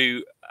needs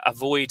to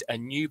avoid a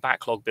new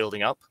backlog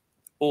building up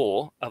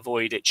or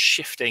avoid it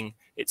shifting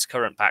its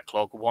current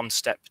backlog one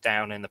step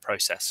down in the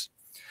process.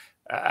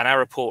 And our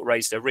report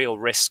raised a real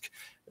risk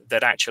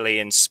that actually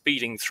in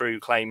speeding through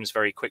claims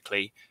very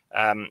quickly,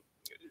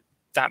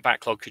 that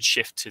backlog could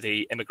shift to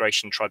the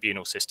immigration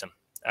tribunal system.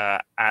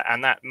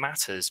 And that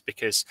matters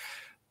because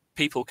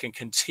people can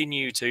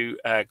continue to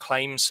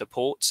claim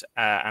support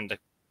and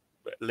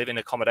live in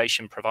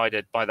accommodation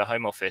provided by the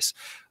Home Office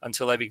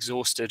until they've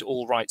exhausted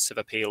all rights of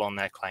appeal on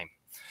their claim.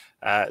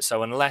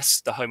 So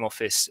unless the Home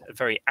Office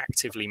very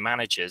actively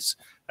manages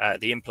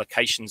the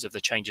implications of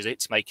the changes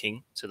it's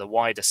making to the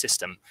wider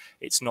system,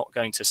 it's not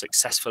going to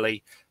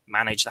successfully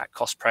manage that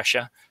cost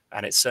pressure,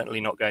 and it's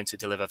certainly not going to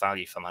deliver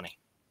value for money.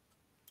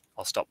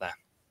 I'll stop there.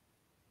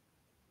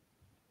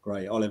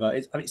 Great, Oliver.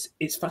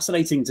 It's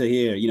fascinating to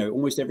hear, you know,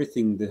 almost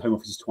everything the Home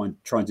Office is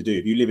trying to do.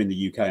 If you live in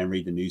the UK and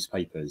read the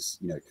newspapers,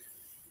 you know,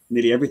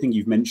 nearly everything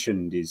you've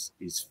mentioned is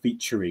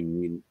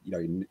featuring in, you know,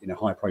 in a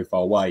high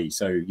profile way.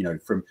 So, you know,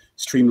 from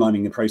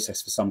streamlining the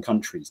process for some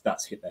countries,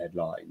 that's hit the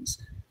headlines.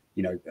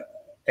 You know,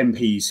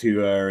 MPs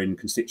who are in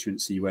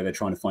constituency where they're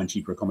trying to find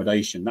cheaper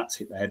accommodation, that's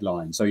hit the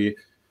headlines. So you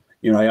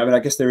know, I mean, I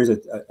guess there is a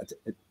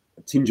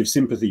tinge of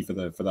sympathy for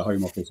the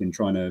Home Office in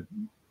trying to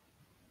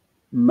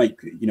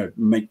make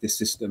this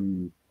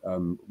system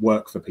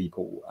work for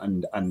people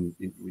and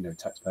you know,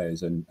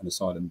 taxpayers and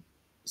asylum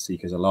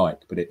seekers alike.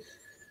 But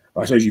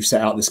I suppose you've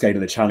set out the scale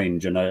of the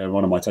challenge, and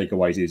one of my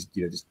takeaways is,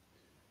 you know, just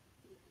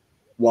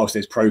whilst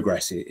there's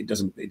progress, it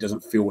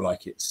doesn't feel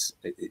like it's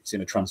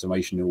in a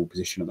transformational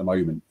position at the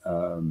moment.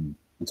 And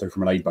so,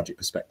 from an aid budget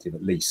perspective,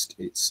 at least,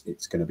 it's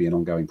going to be an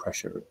ongoing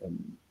pressure.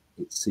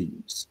 It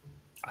seems.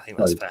 I think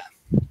that's fair.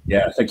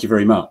 Yeah, thank you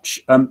very much.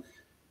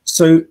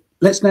 So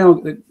let's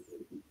now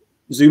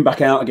zoom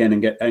back out again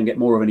and get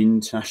more of an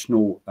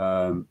international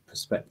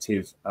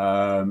perspective.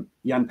 Jan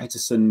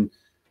Pettersson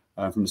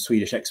from the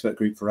Swedish Expert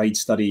Group for Aid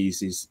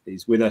Studies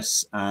is with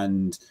us,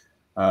 and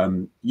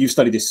you've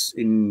studied this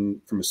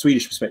from a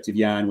Swedish perspective,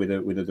 Jan, with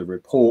the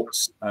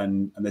reports,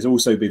 and there's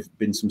also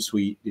been some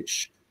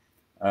Swedish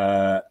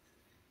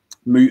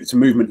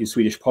movement in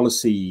Swedish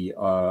policy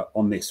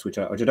on this, which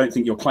I don't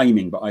think you're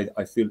claiming, but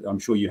I'm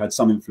sure you had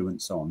some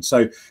influence on.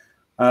 So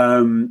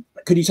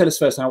could you tell us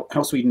first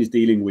how Sweden is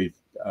dealing with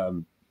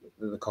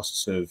the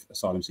costs of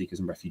asylum seekers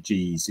and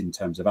refugees in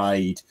terms of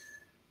aid?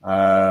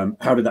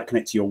 How did that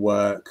connect to your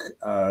work?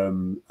 I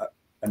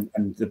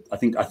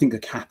think a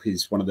cap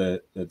is one of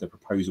the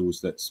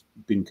proposals that's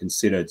been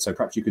considered. So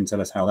perhaps you can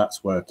tell us how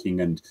that's working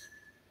and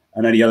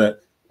any other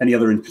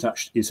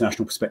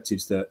international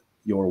perspectives that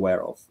you're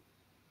aware of.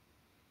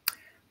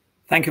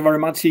 Thank you very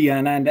much,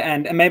 Ian,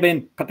 and maybe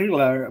in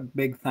particular, a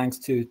big thanks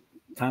to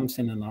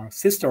Tamsin and our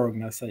sister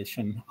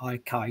organization,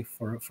 ICAI,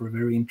 for a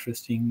very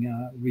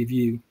interesting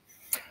review.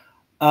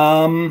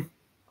 Almost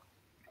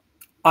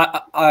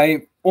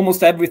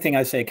everything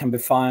I say can be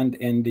found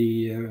in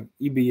the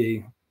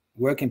EBA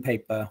working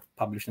paper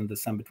published in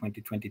December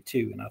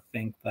 2022, and I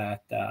think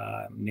that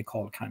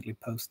Nicole kindly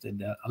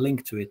posted a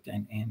link to it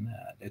in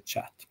the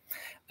chat.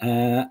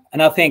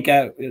 And I think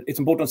it's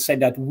important to say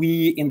that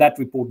we, in that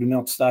report, do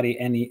not study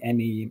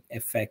any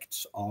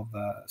effects of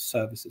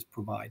services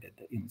provided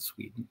in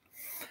Sweden.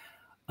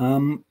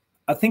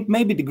 I think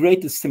maybe the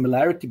greatest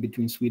similarity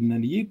between Sweden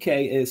and the UK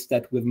is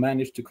that we've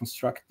managed to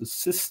construct a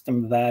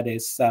system that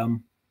is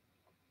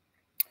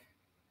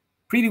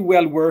pretty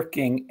well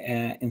working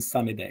in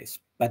sunny days,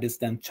 but is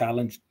then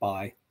challenged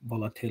by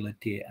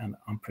volatility and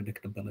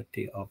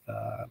unpredictability of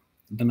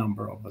the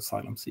number of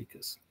asylum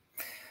seekers.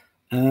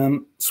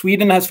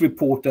 Sweden has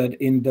reported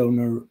in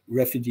donor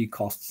refugee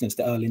costs since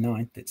the early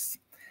 90s.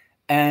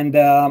 And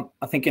I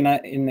think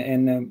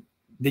in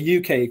the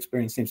UK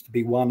experience seems to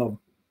be one of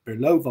very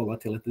low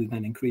volatility,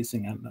 then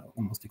increasing and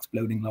almost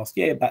exploding last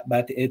year.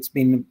 But it's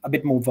been a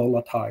bit more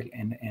volatile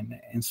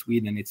in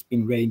Sweden. It's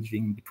been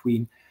ranging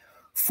between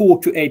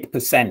 4 to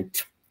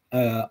 8%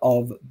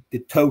 of the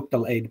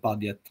total aid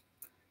budget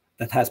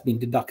that has been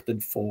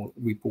deducted for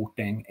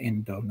reporting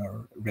in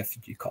donor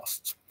refugee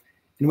costs.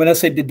 And when I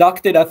say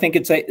deducted, I think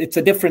it's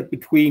a difference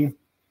between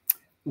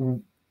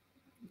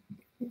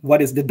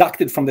what is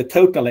deducted from the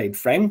total aid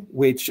frame,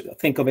 which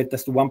think of it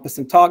as the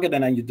 1% target,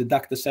 and then you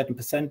deduct a certain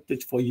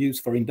percentage for use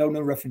for in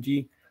donor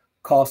refugee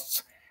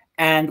costs,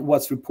 and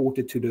what's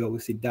reported to the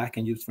OECD DAC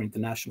and used for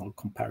international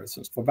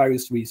comparisons. For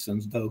various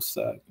reasons, those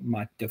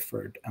might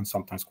differ, and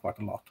sometimes quite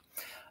a lot.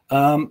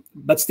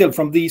 But still,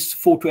 from these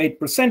 4 to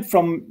 8%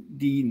 from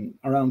the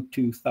around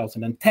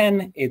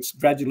 2010, it's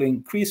gradually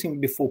increasing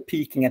before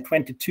peaking at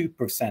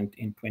 22%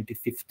 in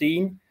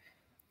 2015,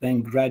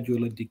 then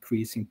gradually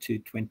decreasing to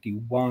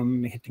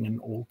 21, hitting an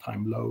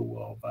all-time low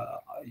of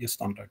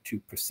just under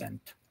 2%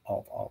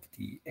 of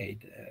the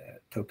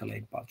total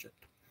aid budget.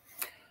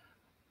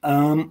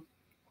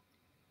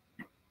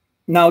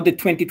 Now the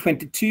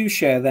 2022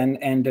 share then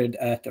ended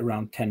at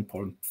around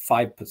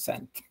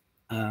 10.5%.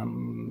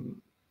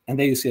 And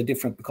there you see a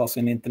difference because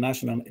in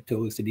international to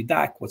OECD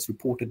DAC, what's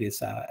reported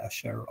is a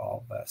share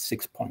of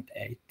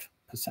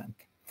 6.8%.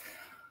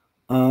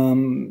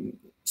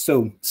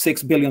 So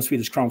 6 billion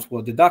Swedish crowns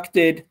were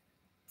deducted,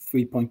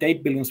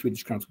 3.8 billion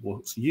Swedish crowns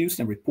was used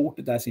and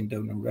reported as in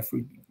donor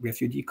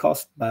refugee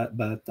cost, but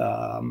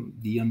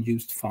the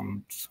unused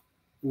funds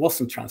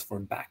wasn't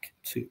transferred back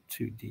to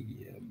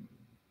the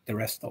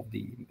rest of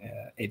the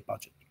aid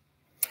budget.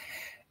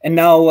 And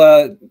now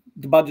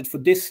the budget for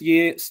this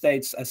year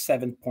states as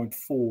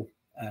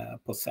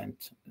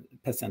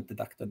 7.4%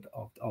 deducted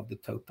of the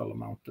total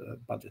amount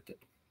budgeted.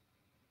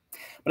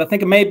 But I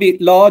think a maybe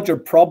larger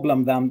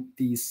problem than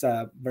these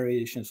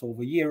variations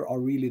over year are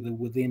really the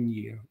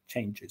within-year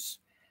changes.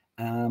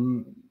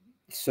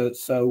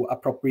 So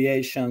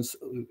appropriations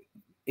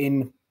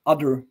in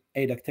other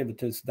aid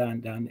activities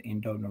than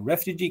in donor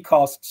refugee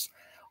costs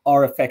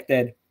are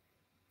affected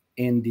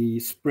in the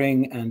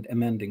spring and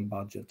amending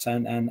budgets.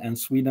 And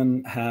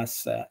Sweden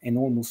has, in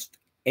almost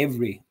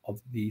every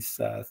of these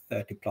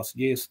 30+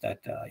 years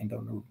that in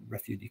donor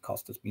refugee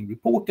cost has been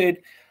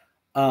reported,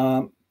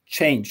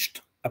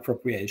 changed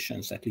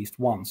appropriations at least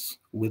once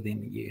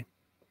within a year,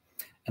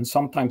 and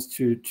sometimes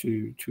to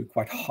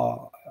quite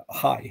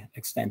high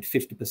extent,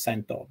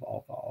 50%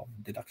 of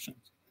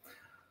deductions.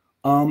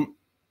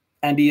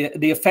 And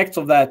the effects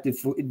of that,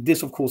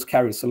 this of course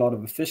carries a lot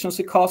of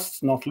efficiency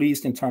costs, not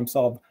least in terms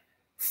of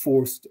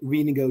forced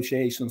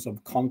renegotiations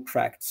of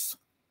contracts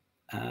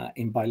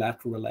in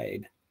bilateral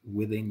aid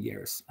within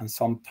years, and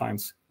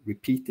sometimes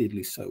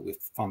repeatedly so if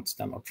funds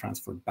then are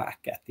transferred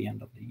back at the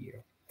end of the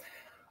year.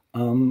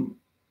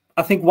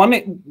 I think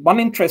one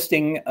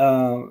interesting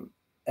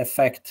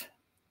effect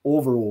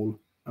overall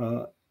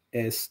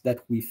is that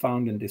we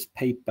found in this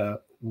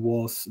paper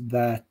was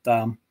that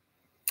the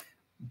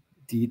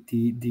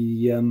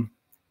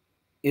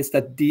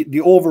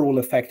overall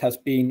effect has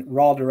been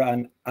rather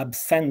an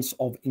absence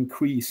of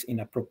increase in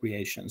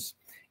appropriations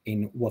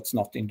in what's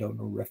not in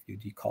donor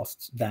refugee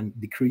costs than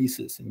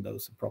decreases in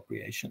those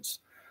appropriations.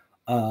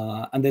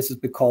 And this is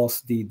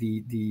because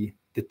the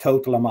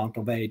total amount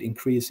of aid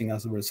increasing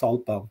as a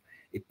result of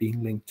it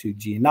being linked to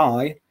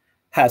GNI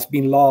has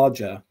been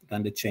larger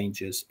than the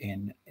changes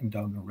in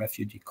donor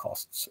refugee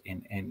costs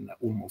in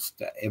almost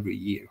every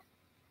year.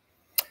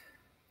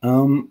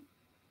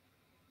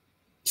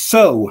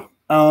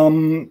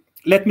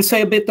 Let me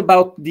say a bit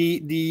about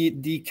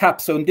the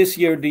cap. So in this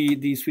year,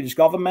 the Swedish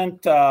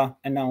government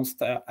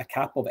announced a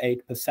cap of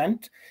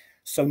 8%.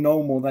 So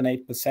no more than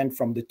 8%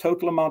 from the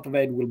total amount of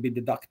aid will be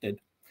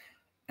deducted.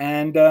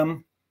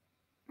 And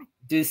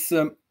this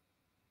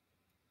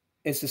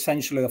is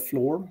essentially a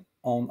floor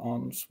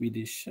on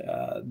Swedish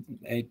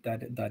aid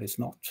that is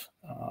not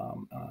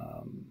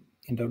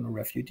in donor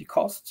refugee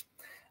costs.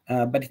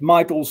 But it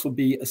might also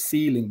be a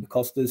ceiling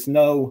because there's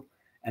no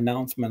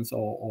announcements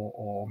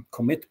or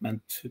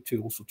commitment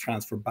to also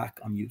transfer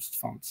back unused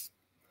funds.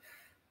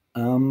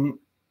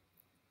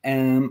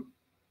 And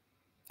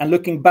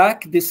looking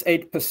back, this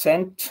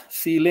 8%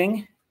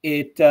 ceiling,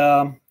 it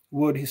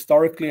would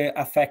historically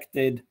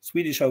affected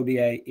Swedish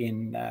ODA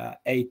in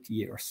 8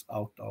 years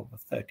out of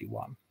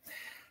 31.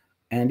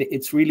 And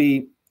it's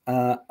really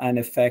an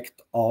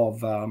effect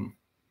of,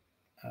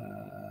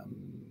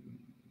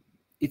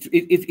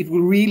 it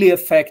will really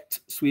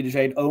affect Swedish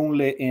aid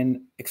only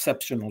in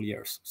exceptional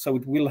years. So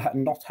it will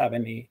not have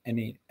any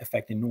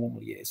effect in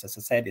normal years. As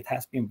I said, it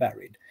has been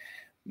varied.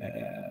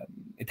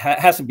 It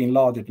hasn't been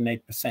larger than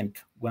 8%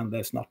 when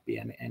there's not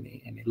been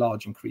any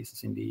large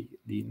increases in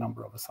the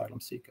number of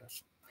asylum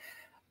seekers.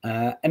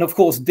 And of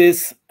course,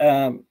 this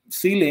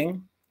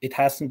ceiling, it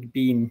hasn't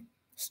been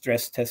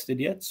stress tested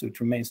yet, so it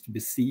remains to be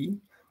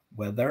seen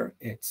whether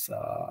it's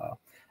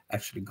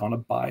actually gonna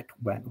bite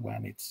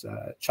when it's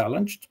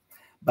challenged.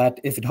 But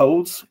if it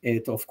holds,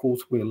 it of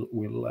course will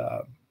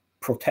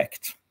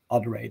protect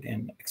other aid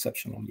in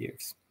exceptional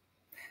years.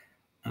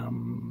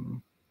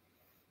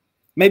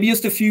 Maybe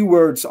just a few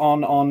words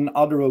on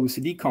other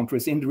OECD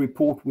countries. In the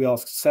report, we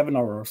asked 7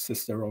 of our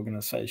sister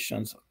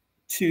organizations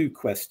 2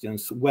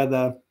 questions: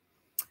 whether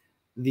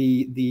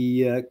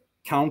the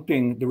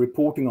counting, the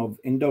reporting of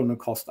in-donor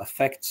cost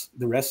affects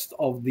the rest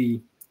of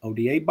the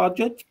ODA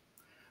budget,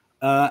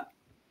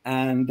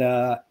 and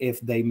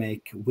if they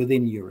make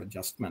within-year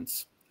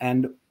adjustments.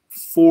 And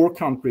 4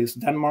 countries,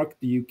 Denmark,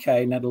 the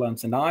UK,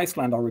 Netherlands, and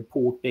Iceland, are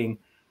reporting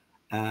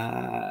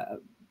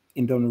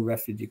in donor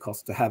refugee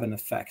costs to have an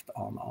effect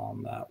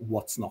on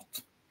what's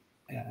not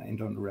in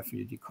donor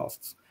refugee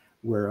costs,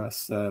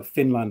 whereas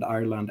Finland,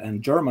 Ireland,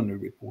 and Germany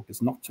report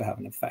is not to have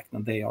an effect,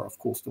 and they are, of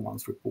course, the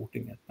ones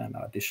reporting it then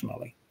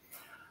additionally.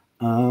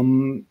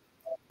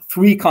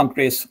 3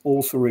 countries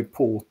also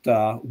report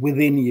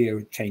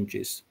within-year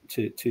changes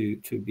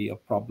to be a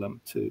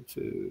problem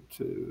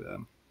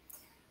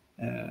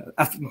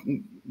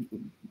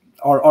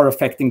are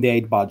affecting the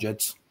aid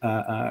budgets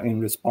in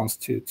response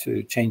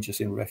to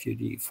changes in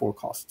refugee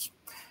forecasts.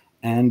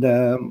 And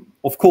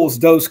of course,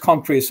 those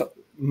countries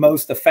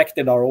most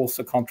affected are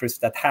also countries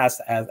that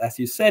has, as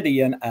you said,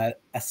 Ian,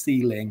 a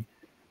ceiling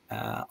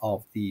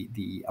of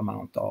the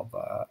amount of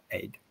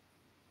aid.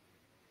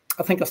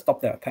 I think I'll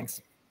stop there.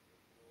 Thanks.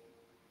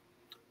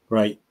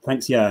 Great,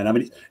 thanks. Yeah, and I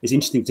mean, it's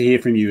interesting to hear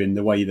from you in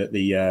the way that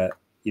the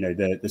you know,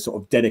 the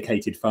sort of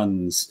dedicated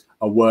funds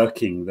are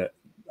working. That,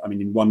 I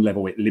mean, in one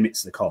level it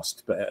limits the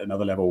cost, but at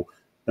another level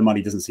the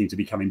money doesn't seem to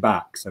be coming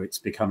back. So it's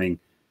becoming,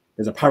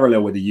 there's a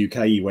parallel with the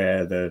UK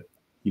where the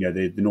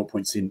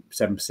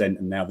 0.7%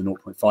 and now the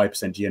 0.5%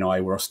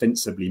 GNI were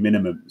ostensibly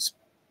minimums,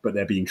 but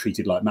they're being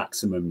treated like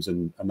maximums,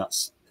 and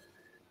that's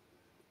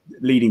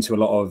leading to a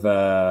lot of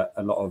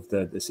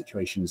the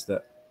situations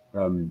that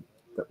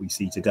we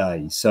see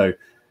today. So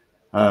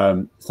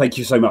thank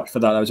you so much for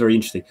that. That was very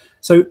interesting.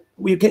 So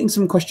we're getting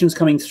some questions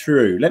coming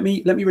through. Let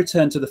me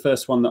return to the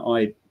first one that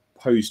I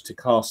posed to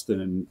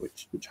Carsten, and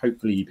which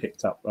hopefully you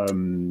picked up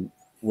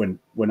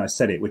when I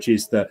said it, which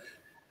is that,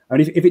 I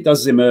mean, if it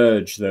does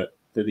emerge that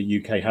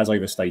the UK has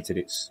overstated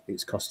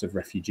its cost of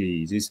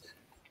refugees,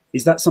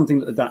 is that something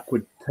that the DAC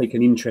would take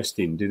an interest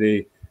in? Have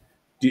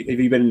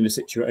you been in a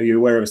situation? Are you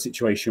aware of a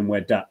situation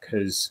where DAC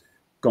has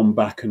gone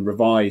back and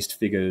revised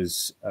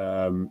figures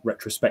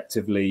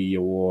retrospectively,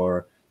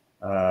 or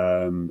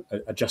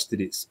adjusted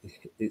its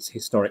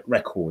historic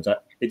records?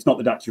 It's not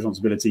the DAC's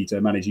responsibility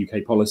to manage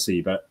UK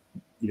policy, but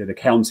you know, the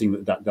counting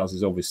that DAC does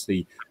is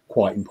obviously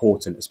quite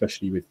important,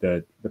 especially with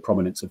the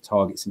prominence of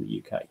targets in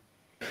the UK.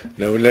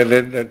 No,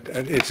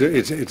 it's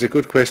a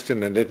good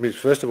question, and let me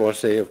first of all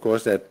say, of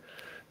course, that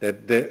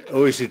the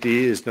OECD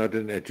is not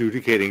an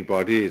adjudicating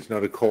body; it's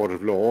not a court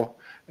of law,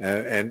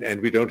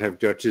 and we don't have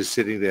judges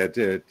sitting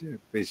there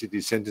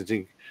basically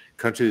sentencing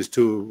countries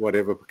to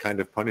whatever kind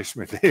of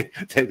punishment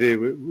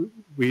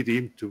we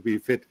deem to be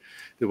fit.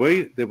 The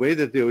way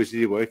that the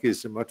OECD work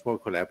is much more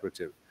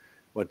collaborative.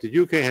 What the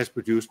UK has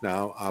produced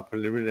now are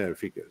preliminary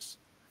figures.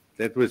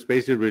 That was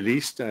basically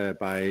released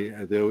by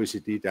the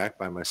OECD DAC,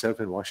 by myself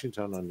in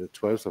Washington on the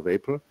 12th of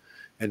April.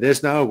 And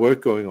there's now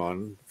work going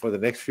on for the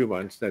next few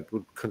months that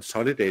would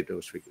consolidate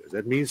those figures.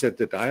 That means that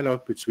the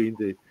dialogue between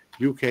the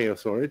UK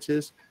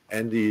authorities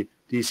and the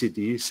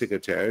DCD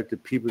Secretariat, the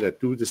people that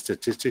do the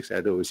statistics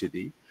at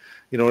OECD,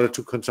 in order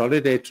to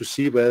consolidate, to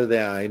see whether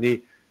there are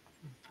any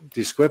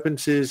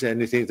discrepancies,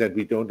 anything that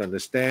we don't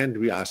understand.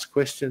 We ask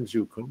questions,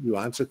 you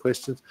answer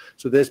questions.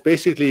 So there's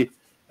basically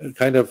a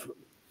kind of,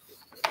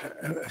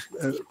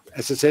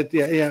 as I said,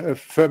 a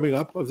firming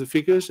up of the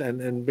figures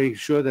and making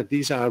sure that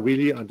these are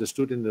really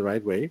understood in the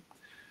right way.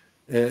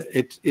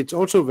 It's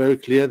also very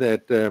clear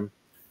that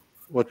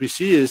what we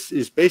see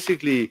is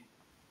basically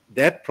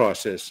that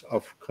process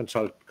of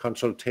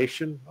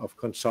consultation, of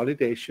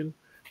consolidation,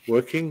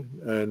 working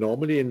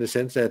normally in the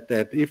sense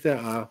that if there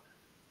are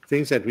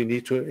things that we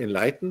need to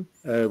enlighten,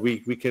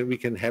 we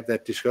can have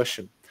that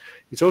discussion.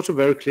 It's also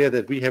very clear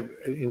that we have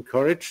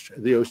encouraged,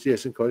 the OECD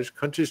has encouraged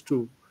countries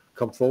to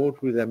come forward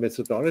with their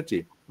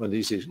methodology on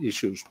these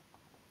issues.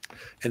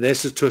 And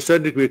there's to a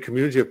certain degree a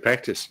community of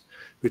practice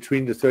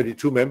between the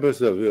 32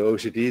 members of the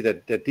OECD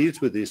that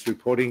deals with this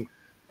reporting,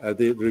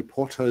 the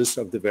reporters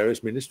of the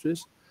various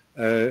ministries,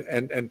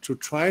 and to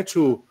try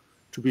to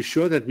be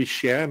sure that we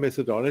share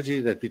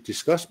methodology, that we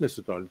discuss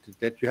methodology,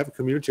 that you have a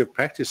community of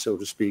practice, so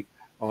to speak,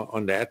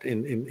 on that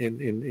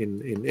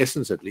in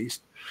essence at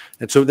least.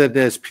 And so that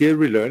there's peer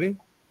relearning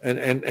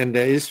and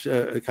there is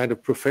a kind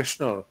of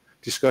professional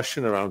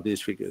discussion around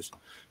these figures.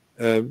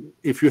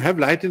 If you have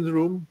light in the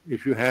room,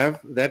 if you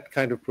have that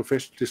kind of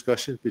professional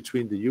discussion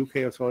between the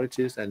UK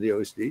authorities and the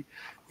OECD,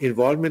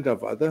 involvement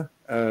of other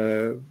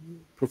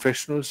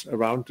professionals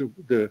around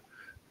the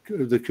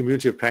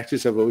community of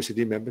practice of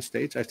OECD member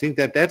states, I think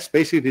that that's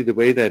basically the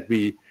way that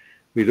we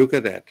look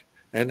at that.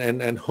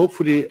 And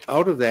hopefully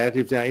out of that,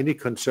 if there are any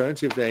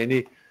concerns, if there are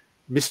any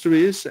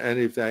mysteries, and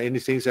if there are any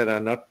things that are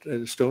not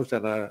stones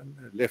that are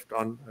left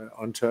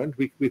unturned,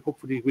 we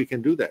hopefully we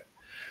can do that.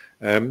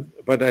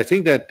 But I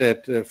think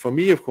that for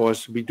me, of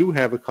course, we do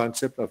have a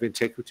concept of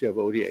integrity of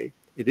ODA.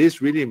 It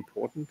is really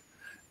important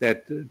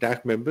that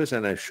DAC members,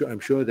 and I'm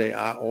sure they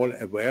are all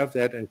aware of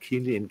that and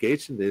keenly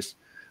engaged in this,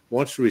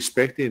 wants to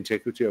respect the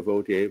integrity of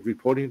ODA.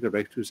 Reporting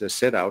directives as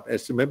set out,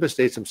 as the member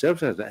states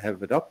themselves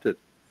have adopted,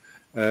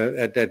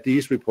 that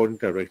these reporting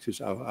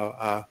directives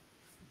are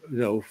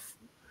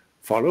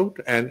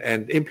followed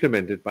and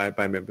implemented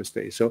by member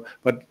states. So,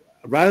 but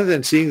rather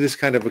than seeing this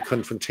kind of a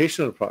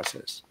confrontational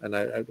process, and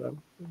I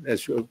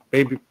as you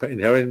maybe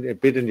inherent a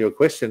bit in your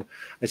question,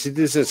 I see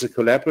this as a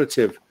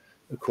collaborative,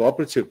 a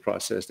cooperative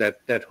process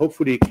that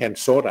hopefully can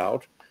sort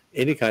out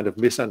any kind of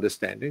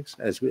misunderstandings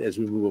as we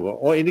move over,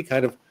 or any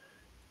kind of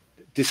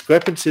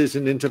discrepancies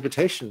in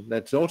interpretation.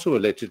 That's also a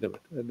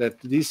legitimate. That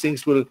these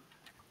things will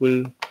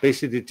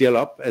basically deal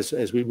up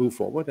as we move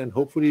forward, and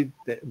hopefully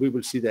we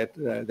will see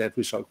that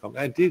result come.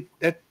 I did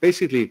that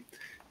basically.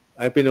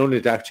 I've been only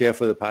DAC chair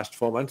for the past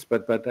 4 months,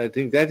 but I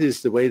think that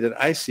is the way that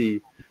I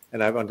see,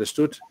 and I've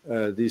understood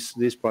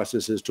these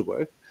processes to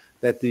work.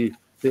 That the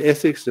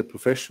ethics, the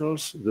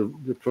professionals,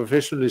 the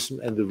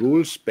professionalism, and the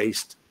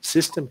rules-based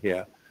system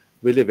here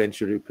will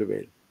eventually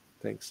prevail.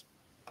 Thanks.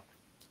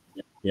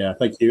 Yeah,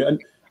 thank you.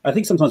 And I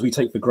think sometimes we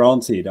take for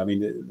granted, I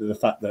mean, the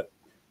fact that,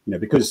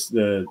 because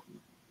the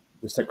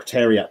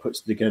Secretariat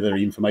puts together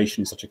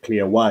information in such a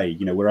clear way,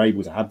 we're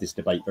able to have this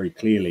debate very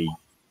clearly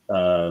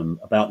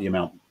about the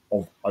amount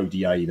of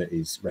ODA that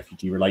is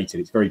refugee related.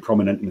 It's very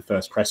prominent in the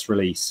first press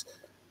release.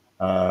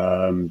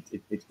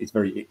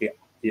 It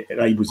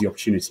enables the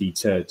opportunity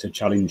to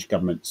challenge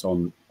governments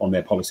on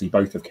their policy,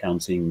 both of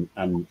counting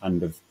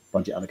and of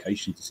budget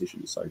allocation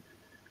decisions.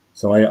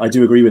 So I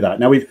do agree with that.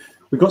 Now we've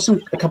got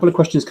a couple of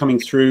questions coming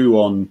through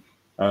on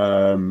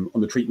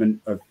the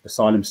treatment of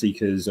asylum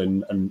seekers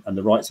and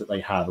the rights that they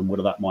have and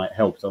whether that might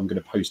help. So I'm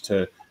going to post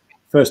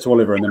first to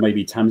Oliver, and then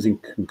maybe Tamsin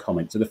can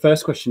comment. So the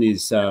first question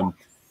is,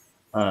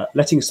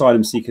 letting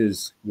asylum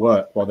seekers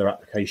work while their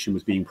application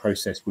was being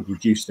processed would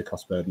reduce the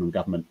cost burden on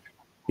government.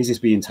 Is this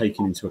being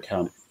taken into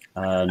account,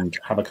 and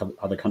have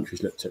other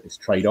countries looked at this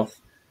trade-off?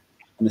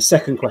 And the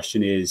second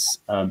question is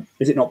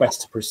it not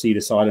best to proceed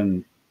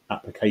asylum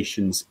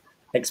applications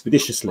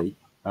expeditiously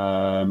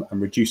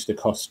and reduce the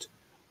cost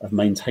of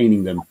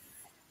maintaining them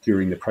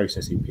during the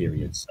processing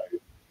period? So,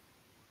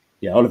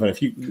 yeah, Oliver,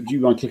 do you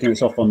mind kicking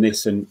us off on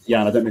this? And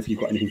Jan, I don't know if you've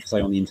got anything to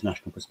say on the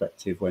international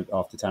perspective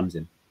after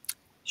Tamsin.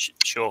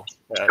 Sure.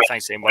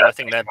 Thanks, Ian. Well, I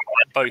think they're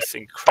both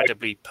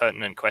incredibly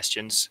pertinent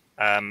questions.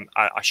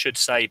 I should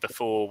say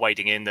before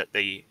wading in that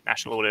the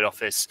National Audit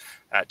Office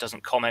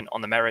doesn't comment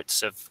on the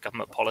merits of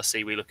government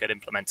policy. We look at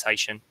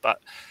implementation.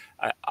 But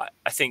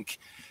I think,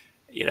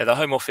 the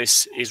Home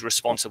Office is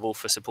responsible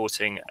for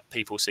supporting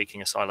people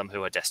seeking asylum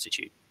who are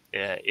destitute.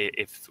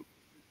 If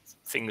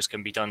things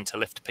can be done to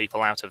lift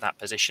people out of that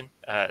position,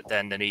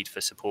 then the need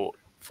for support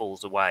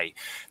falls away.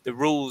 The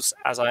rules,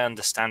 as I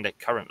understand it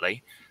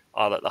currently,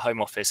 are that the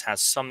Home Office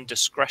has some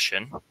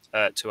discretion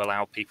to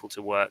allow people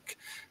to work,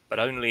 but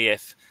only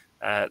if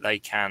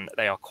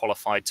they are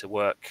qualified to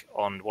work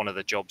on one of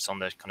the jobs on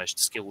the kind of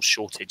skills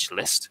shortage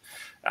list,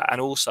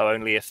 and also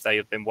only if they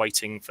have been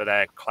waiting for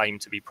their claim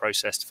to be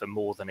processed for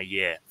more than a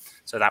year.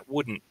 So that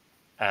wouldn't,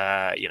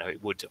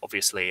 it would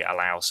obviously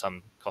allow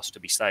some cost to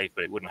be saved,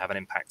 but it wouldn't have an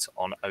impact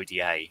on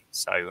ODA.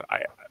 So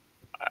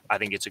I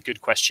think it's a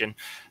good question,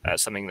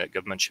 something that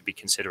government should be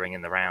considering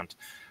in the round.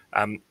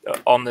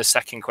 On the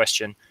second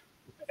question,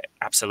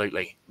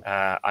 absolutely.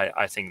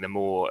 I think the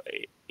more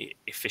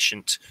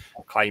efficient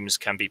claims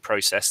can be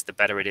processed, the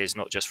better it is,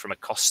 not just from a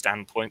cost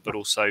standpoint, but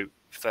also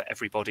for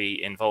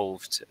everybody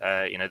involved,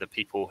 the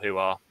people who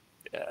are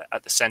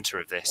at the centre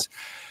of this.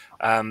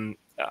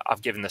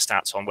 I've given the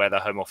stats on where the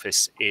Home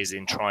Office is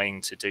in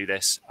trying to do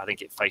this. I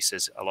think it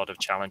faces a lot of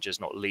challenges,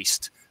 not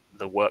least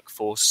the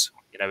workforce.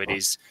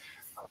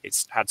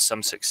 It's had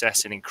some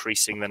success in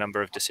increasing the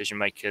number of decision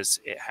makers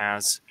it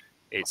has.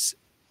 It's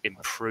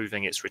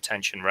improving its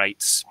retention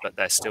rates, but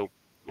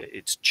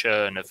its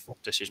churn of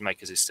decision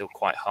makers is still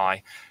quite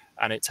high,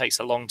 and it takes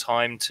a long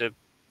time to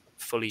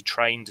fully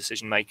train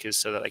decision makers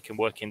so that they can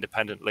work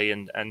independently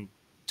and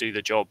do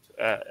the job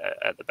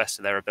at the best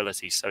of their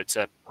ability. So it's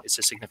a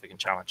significant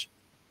challenge.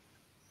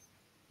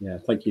 Yeah,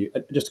 thank you.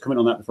 Just to comment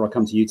on that before I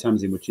come to you,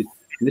 Tamsin, which is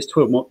this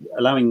 12 months,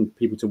 allowing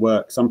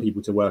some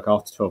people to work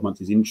after 12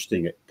 months is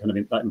interesting.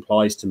 That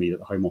implies to me that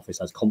the Home Office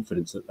has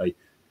confidence that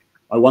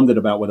I wondered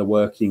about whether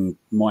working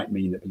might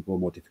mean that people are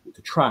more difficult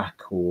to track,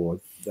 or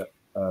that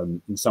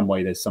in some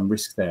way there's some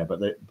risk there.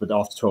 But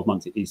after 12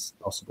 months, it is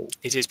possible.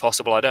 It is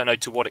possible. I don't know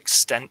to what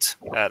extent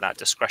that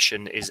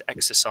discretion is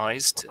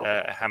exercised,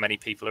 how many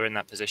people are in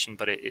that position,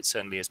 but it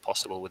certainly is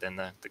possible within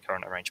the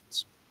current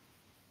arrangements.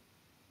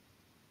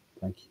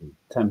 Thank you.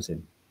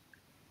 Tamsin.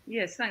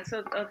 Yes, thanks.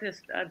 I'll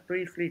just add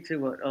briefly to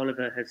what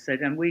Oliver has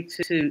said. And we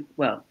too,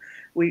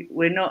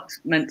 we're not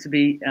meant to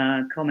be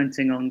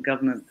commenting on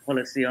government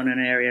policy on an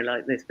area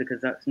like this,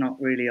 because that's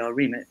not really our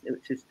remit,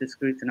 which is to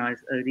scrutinise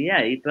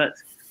ODA. But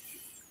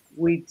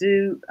we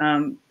do,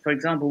 for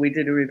example, we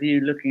did a review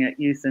looking at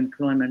youth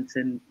employment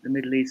in the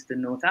Middle East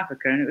and North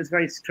Africa, and it was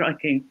very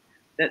striking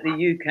that the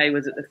UK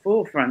was at the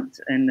forefront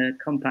in the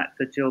Compact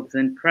for Jobs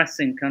and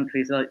pressing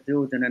countries like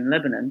Jordan and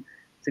Lebanon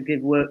to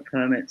give work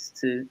permits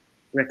to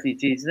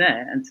refugees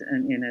there, and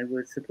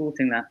we're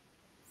supporting that.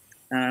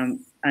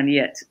 And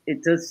yet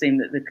it does seem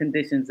that the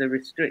conditions are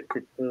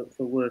restricted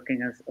for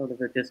working, as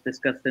Oliver just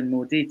discussed in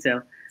more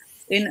detail.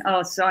 In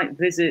our site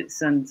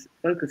visits and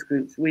focus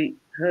groups, we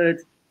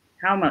heard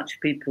how much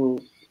people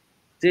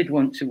did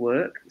want to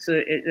work.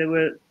 So there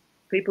were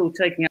people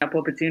taking up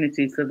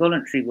opportunities for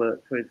voluntary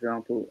work, for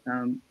example,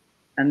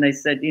 and they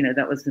said,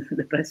 that was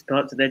the best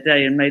part of their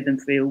day and made them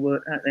feel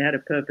they had a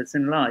purpose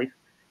in life.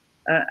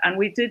 And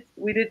we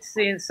did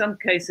see in some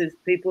cases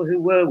people who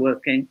were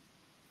working.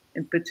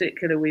 In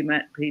particular, we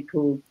met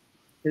people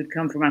who'd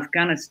come from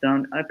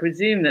Afghanistan. I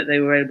presume that they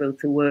were able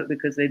to work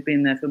because they'd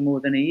been there for more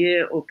than a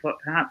year, or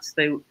perhaps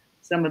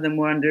some of them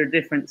were under a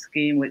different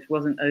scheme which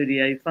wasn't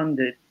ODA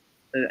funded.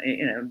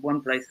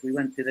 One place we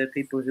went to, there were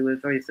people who were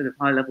very sort of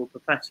high-level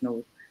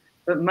professionals,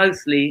 but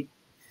mostly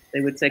they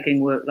were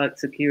taking work like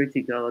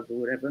security guards or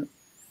whatever.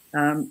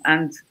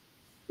 And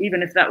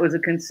even if that was a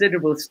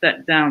considerable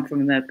step down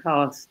from their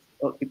past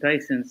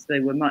occupations, they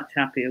were much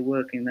happier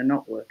working than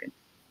not working.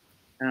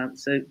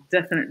 So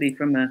definitely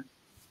from a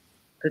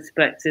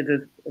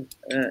perspective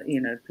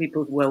of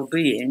people's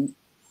well-being,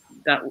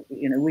 that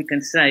we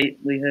can say,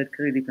 we heard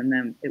clearly from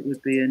them, it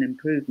would be an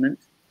improvement.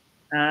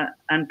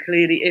 And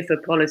clearly, if the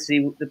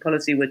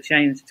policy were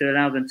changed to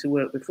allow them to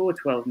work before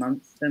 12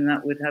 months, then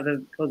that would have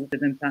a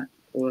positive impact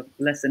or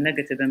lesser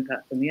negative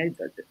impact on the aid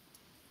budget.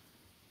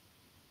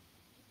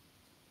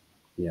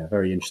 Yeah,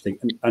 very interesting.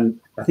 And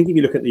I think if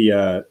you look at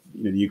the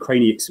the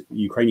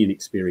Ukrainian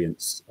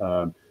experience,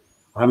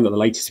 I haven't got the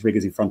latest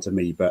figures in front of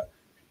me, but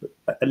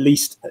at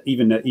least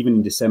even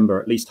in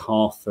December, at least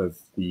half of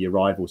the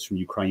arrivals from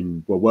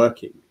Ukraine were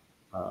working.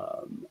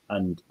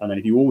 And then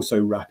if you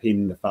also wrap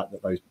in the fact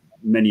that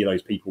many of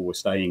those people were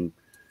staying,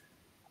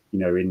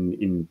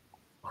 in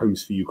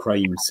Homes for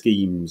Ukraine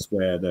schemes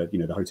where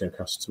the hotel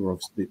costs were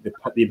obviously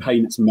the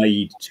payments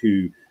made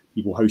to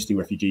people hosting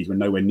refugees were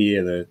nowhere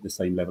near the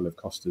same level of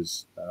cost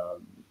as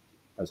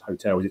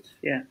hotels.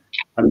 Yeah,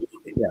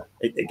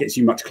 it gets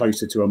you much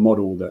closer to a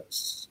model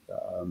that's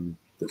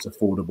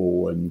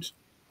affordable, and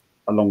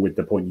along with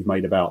the point you've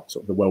made about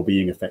sort of the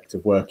well-being effect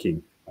of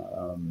working.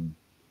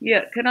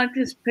 Yeah, can I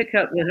just pick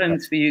up the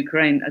Homes for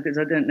Ukraine, because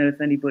I don't know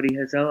if anybody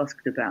has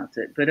asked about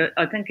it, but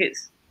I think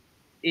it's,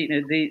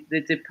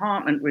 the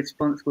department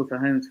responsible for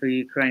Homes for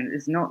Ukraine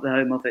is not the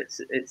Home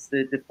Office, it's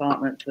the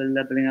Department for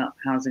Levelling Up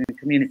Housing and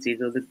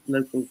Communities, or the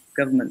local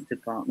government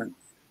department,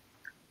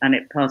 and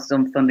it passed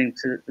on funding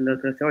to the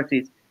local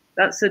authorities.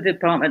 That's a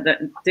department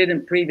that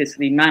didn't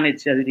previously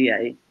manage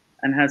ODA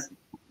and has,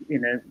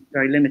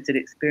 very limited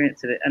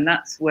experience of it, and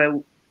that's where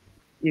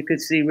you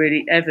could see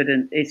really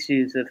evident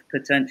issues of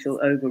potential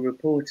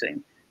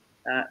over-reporting.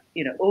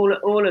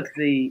 All of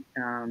the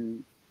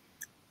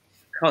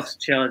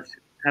cost charge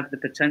have the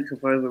potential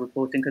for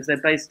over-reporting because they're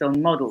based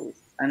on models,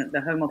 and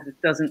the Home Office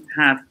doesn't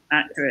have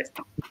accurate,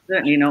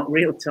 certainly not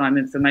real-time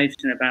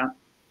information about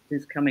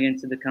who's coming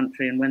into the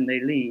country and when they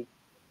leave,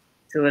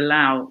 to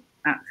allow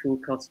actual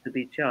costs to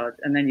be charged.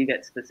 And then you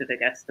get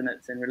specific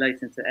estimates in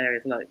relation to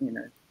areas like,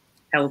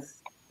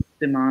 health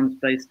demands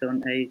based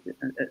on age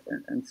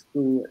and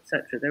school,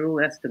 etc. They're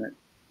all estimates.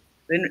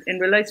 In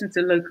relation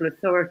to local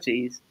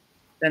authorities,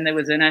 then there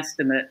was an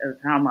estimate of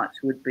how much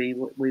would be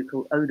what we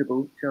call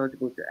odable,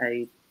 chargeable to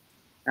aid.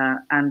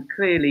 And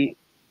clearly,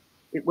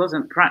 it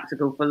wasn't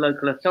practical for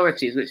local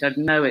authorities, which had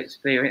no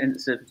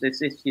experience of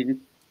this issue,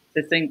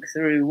 to think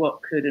through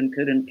what could and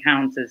couldn't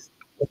count as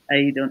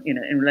aid on,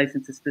 in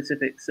relation to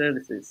specific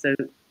services. So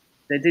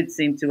there did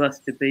seem to us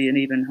to be an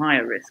even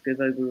higher risk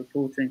of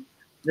over-reporting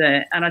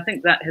there. And I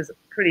think that has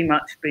pretty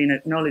much been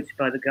acknowledged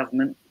by the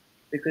government,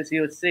 because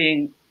you're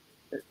seeing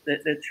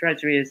that the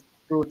Treasury has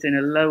brought in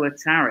a lower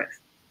tariff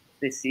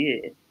this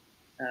year.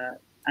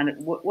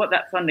 And what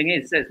that funding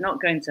is, so it's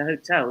not going to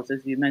hotels,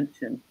 as you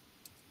mentioned,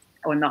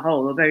 on the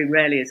whole, or very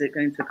rarely is it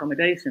going to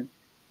accommodation,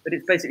 but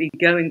it's basically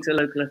going to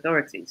local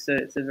authorities. So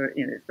it's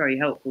it's very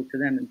helpful to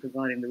them in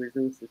providing the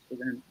resources for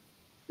them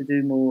to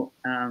do more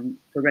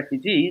for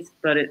refugees,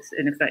 but it's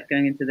in effect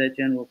going into their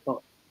general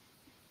pot.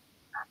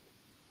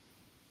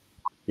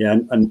 Yeah,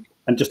 and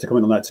just to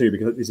comment on that too,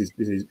 because this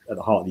is at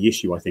the heart of the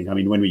issue, I think. I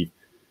mean,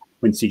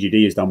 when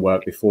CGD has done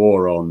work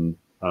before on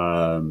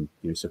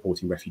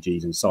supporting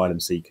refugees and asylum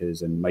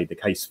seekers and made the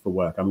case for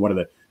work, I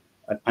mean,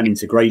 an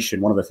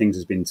integration, one of the things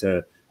has been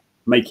to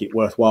make it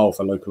worthwhile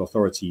for local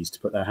authorities to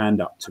put their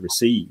hand up to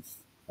receive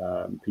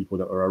people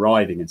that are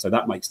arriving, and so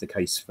that makes the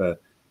case for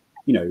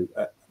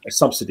a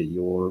subsidy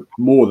or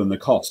more than the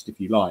cost, if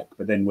you like.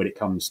 But then when it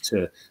comes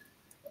to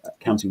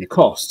counting the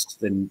costs,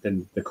 then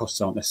the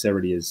costs aren't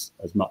necessarily as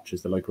much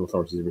as the local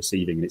authorities are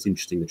receiving. And it's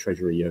interesting the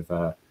Treasury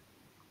have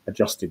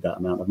adjusted that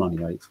amount of money.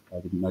 I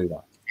didn't know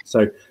that.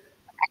 So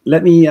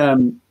let me,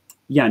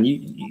 Jan,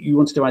 you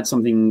wanted to add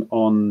something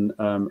on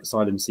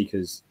asylum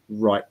seekers'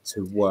 right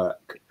to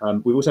work.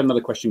 We've also had another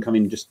question come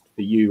in just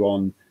for you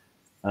on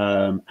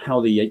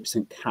how the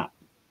 8% cap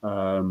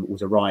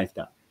was arrived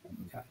at,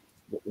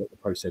 what the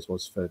process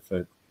was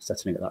for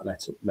settling at that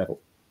level.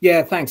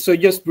 Yeah, thanks. So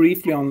just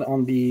briefly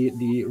on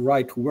the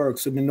right to work.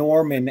 So the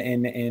norm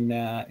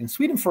in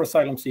Sweden for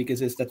asylum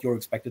seekers is that you're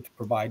expected to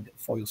provide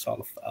for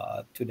yourself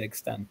to the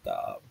extent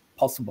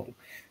possible.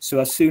 So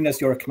as soon as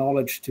you're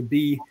acknowledged to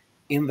be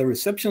in the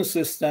reception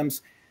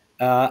systems,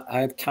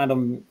 a kind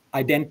of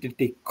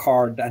identity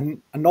card,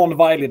 and a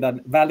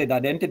non-valid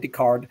identity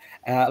card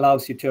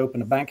allows you to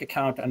open a bank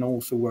account and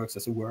also works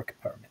as a work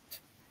permit.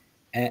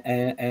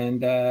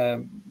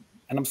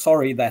 And I'm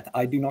sorry that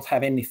I do not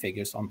have any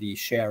figures on the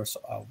shares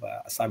of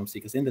asylum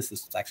seekers in the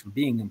systems actually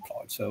being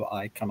employed, so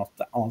I cannot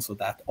answer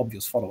that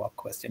obvious follow-up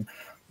question.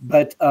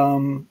 But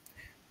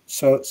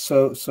so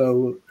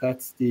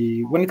that's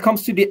the, when it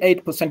comes to the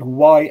 8%,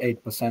 why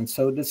 8%?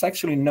 So there's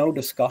actually no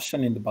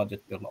discussion in the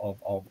budget bill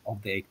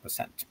of the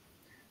 8%.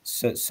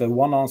 So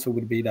one answer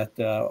would be that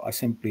I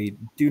simply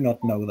do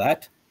not know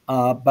that.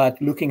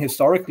 But looking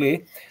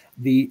historically,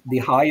 the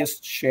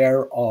highest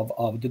share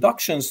of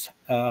deductions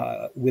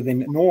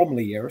within normal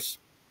years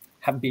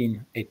have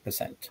been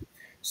 8%.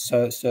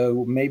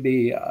 So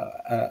maybe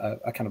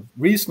a kind of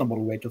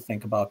reasonable way to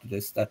think about it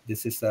is that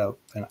this is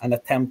an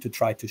attempt to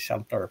try to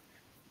shelter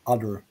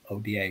other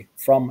ODA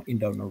from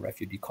in-donor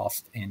refugee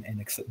costs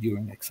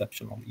during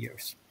exceptional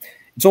years.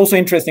 It's also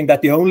interesting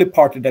that the only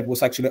party that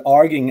was actually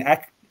arguing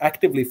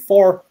actively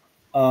for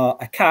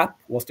a cap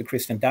was the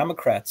Christian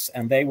Democrats,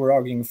 and they were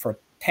arguing for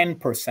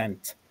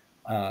 10%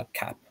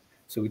 cap.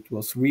 So it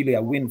was really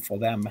a win for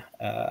them,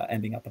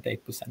 ending up at 8%,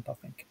 I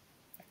think.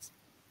 Thanks.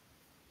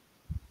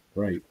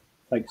 Great,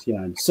 thanks,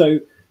 Jan. So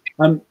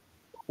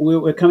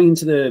we're coming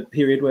into the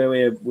period where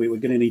we're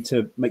going to need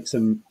to make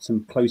some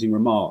closing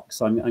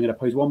remarks. I'm going to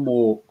pose one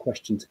more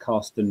question to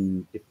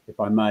Carsten, if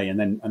I may, and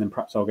then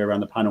perhaps I'll go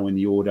around the panel in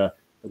the order,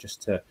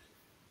 just to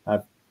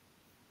have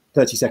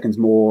 30 seconds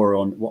more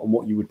on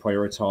what you would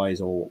prioritize,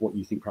 or what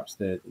you think perhaps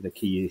the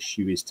key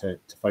issue is to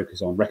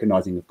focus on,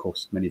 recognizing, of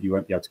course, many of you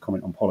won't be able to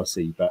comment on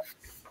policy, but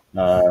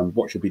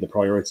what should be the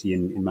priority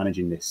in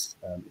managing this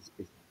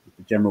is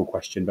the general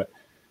question. But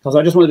because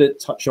I just wanted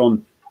to touch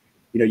on,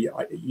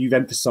 you've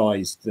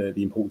emphasized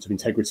the importance of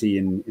integrity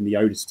in the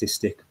ODA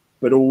statistic,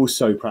 but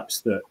also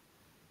perhaps that,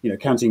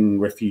 counting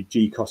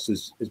refugee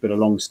costs has been a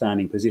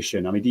long-standing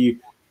position. I mean, do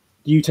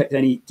you detect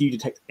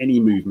any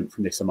movement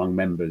from this among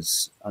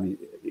members? I mean,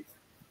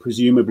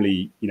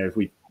 presumably, if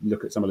we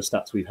look at some of the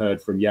stats we've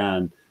heard from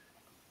Jan,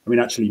 I mean,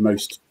 actually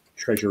most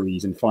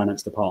treasuries and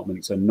finance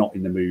departments are not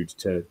in the mood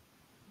to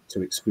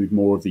exclude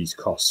more of these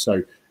costs.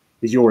 So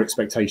is your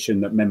expectation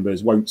that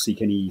members won't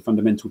seek any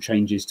fundamental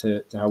changes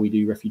to how we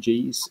do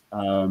refugees?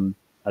 And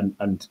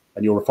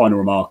your final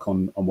remark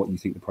on what you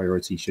think the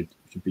priority should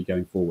be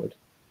going forward?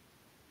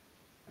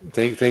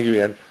 Thank you,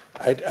 Jan.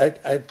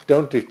 I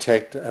don't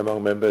detect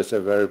among members a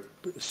very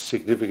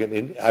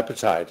significant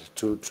appetite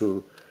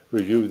to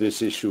review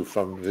this issue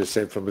from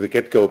the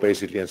get-go,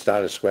 basically, and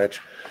start at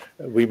scratch.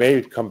 We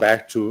may come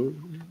back to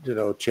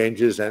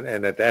changes and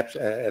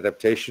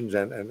adaptations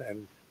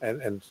and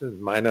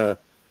minor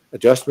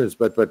adjustments,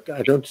 but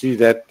I don't see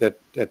that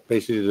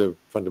basically the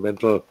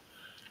fundamental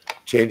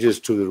changes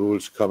to the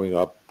rules coming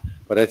up.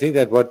 But I think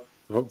that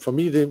for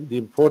me, the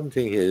important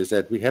thing here is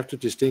that we have to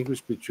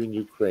distinguish between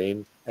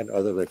Ukraine and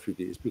other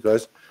refugees,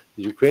 because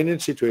the Ukrainian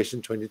situation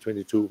in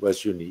 2022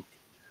 was unique.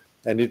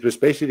 And it was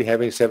basically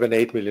having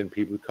 7-8 million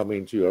people coming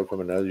into Europe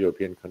from another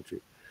European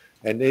country.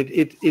 And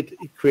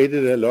it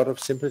created a lot of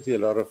sympathy, a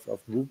lot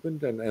of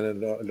movement, and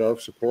a lot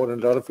of support,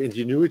 and a lot of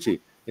ingenuity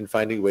in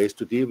finding ways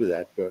to deal with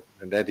that burden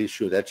and that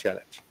issue, that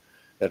challenge,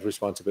 that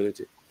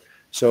responsibility.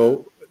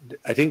 So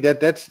I think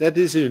that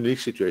is a unique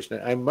situation.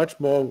 I'm much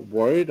more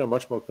worried or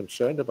much more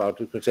concerned about,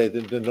 you could say,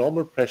 the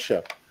normal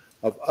pressure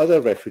of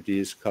other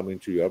refugees coming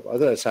to Europe,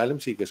 other asylum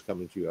seekers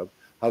coming to Europe,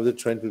 how the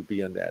trend will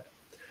be on that.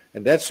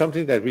 And that's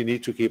something that we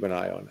need to keep an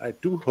eye on. I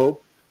do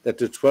hope that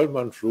the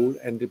 12-month rule,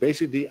 and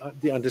basically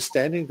the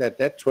understanding that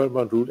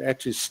 12-month rule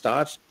actually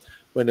starts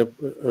when a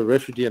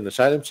refugee and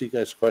asylum seeker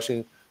is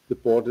crossing the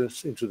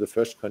borders into the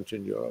first country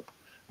in Europe.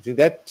 I think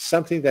that's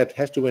something that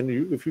has to,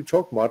 if you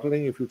talk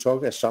modeling, if you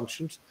talk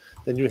assumptions,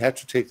 then you have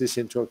to take this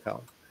into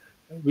account.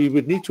 We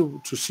would need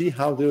to see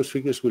how those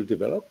figures will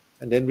develop,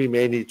 and then we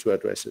may need to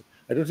address it.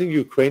 I don't think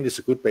Ukraine is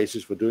a good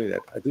basis for doing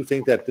that. I do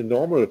think that the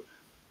normal,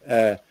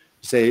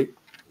 say,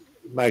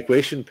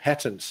 migration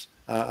patterns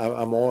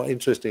are more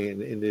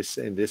interesting in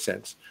this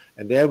sense.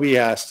 And there we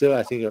are still,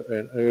 I think,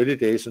 in early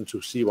days, and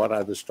to see what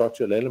are the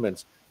structural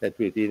elements that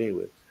we're dealing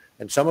with.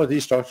 And some of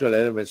these structural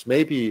elements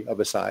may be of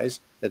a size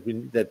that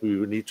we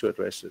will need to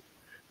address it.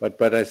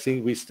 But I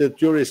think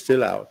jury is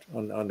still out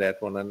on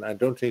that one, and I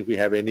don't think we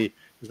have any.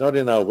 It's not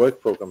in our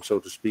work program, so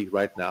to speak,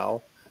 right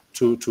now,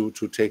 to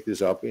take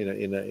this up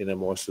in a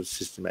more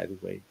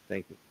systematic way.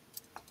 Thank you.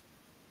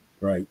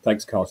 Right,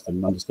 thanks,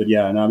 Carsten. Understood.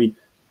 Yeah, and I mean,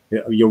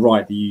 you're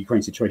right. The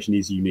Ukraine situation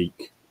is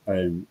unique,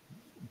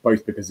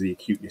 both because of the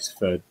acuteness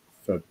for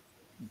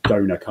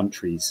donor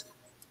countries,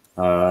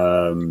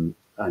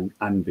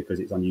 and because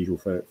it's unusual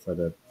for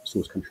the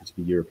source country to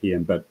be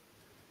European. But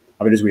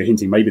I mean, as we were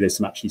hinting, maybe there's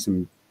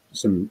some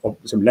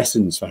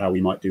lessons for how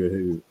we might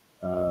do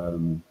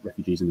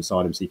refugees and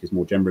asylum seekers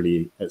more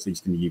generally, at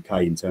least in the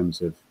UK, in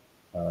terms of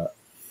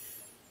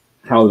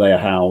how they are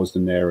housed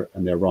and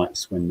their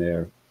rights when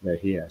they're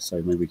here.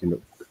 So maybe we can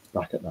look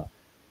back at that.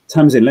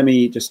 Tamsin, let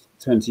me just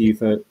turn to you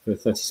for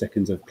 30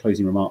 seconds of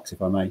closing remarks,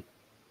 if I may.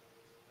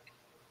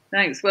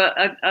 Thanks. Well,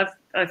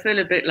 I feel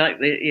a bit like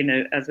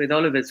as with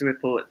Oliver's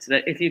report,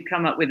 that if you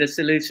come up with a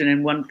solution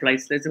in one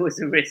place, there's always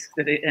a risk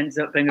that it ends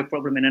up being a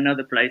problem in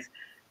another place.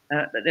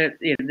 But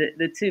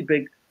the two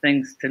big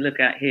things to look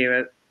at here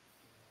are,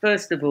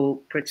 first of all,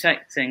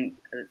 protecting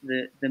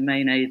the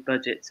main aid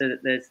budget so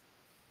that there's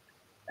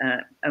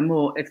a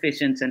more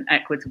efficient and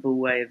equitable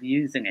way of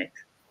using it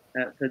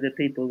for the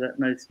people that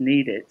most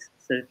need it.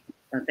 So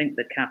I think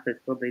the cap is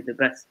probably the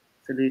best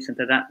solution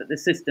to that, but the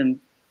system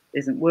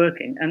isn't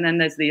working. And then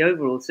there's the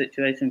overall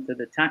situation for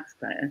the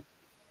taxpayer,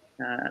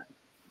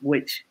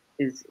 which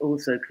is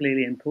also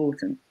clearly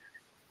important.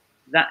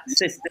 That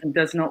system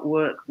does not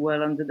work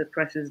well under the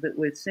pressures that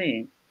we're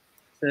seeing.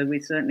 So we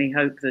certainly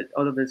hope that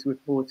Oliver's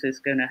report is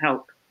going to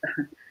help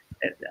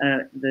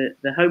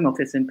the Home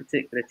Office in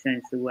particular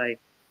change the way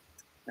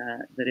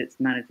that it's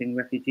managing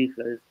refugee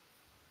flows.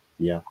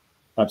 Yeah,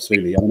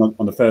 absolutely. I mean,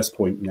 on the first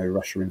point,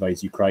 Russia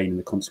invades Ukraine and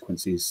the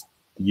consequences,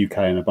 the UK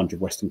and a bunch of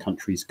Western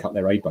countries cut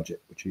their aid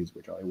budget, which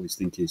I always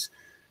think is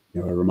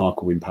a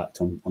remarkable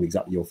impact on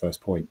exactly your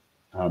first point.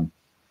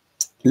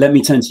 Let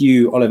me turn to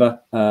you, Oliver.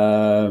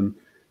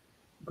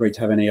 Great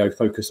to have NAO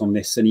focus on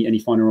this. Any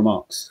final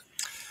remarks?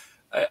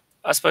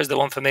 I suppose the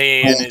one for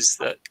me, Ian, is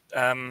that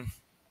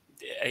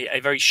a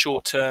very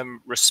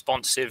short-term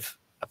responsive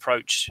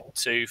approach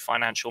to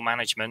financial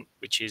management,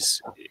 which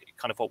is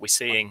kind of what we're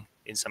seeing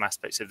in some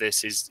aspects of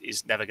this,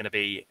 is never going to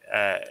be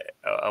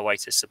a way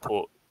to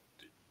support,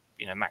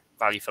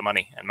 value for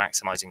money and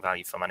maximizing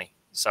value for money.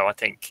 So I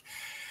think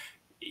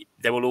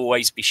there will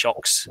always be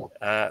shocks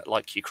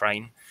like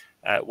Ukraine.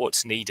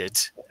 What's needed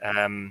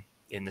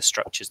in the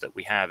structures that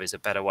we have is a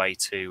better way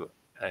to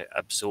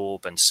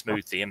absorb and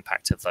smooth the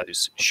impact of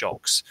those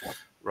shocks,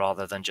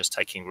 rather than just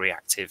taking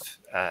reactive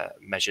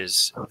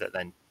measures that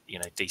then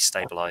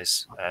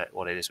destabilize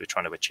what it is we're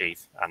trying to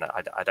achieve. And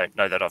I don't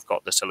know that I've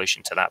got the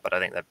solution to that, but I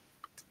think that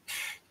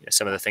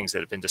some of the things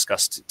that have been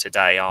discussed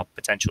today are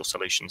potential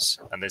solutions,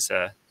 and there's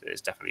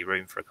definitely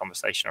room for a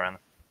conversation around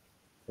them.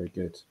 Very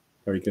good,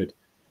 very good.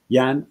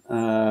 Jan,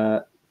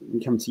 we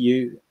come to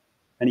you.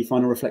 Any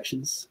final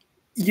reflections?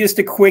 Just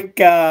a quick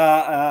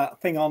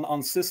thing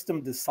on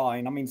system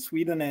design. I mean,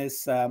 Sweden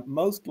is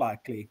most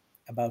likely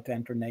about to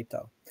enter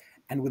NATO.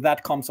 And with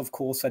that comes, of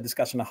course, a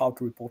discussion of how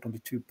to report on the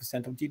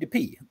 2% of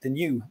GDP, the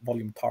new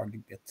volume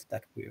target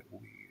that we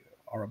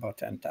are about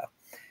to enter.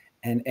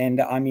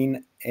 And I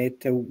mean,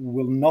 it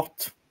will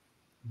not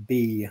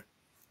be,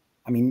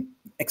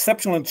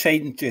 exceptional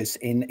changes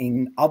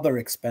in other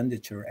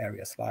expenditure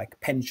areas like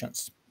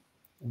pensions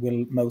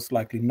will most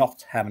likely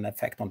not have an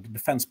effect on the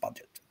defense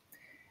budget.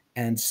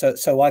 And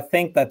so I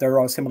think that there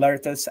are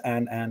similarities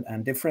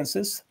and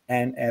differences,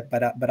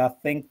 but I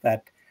think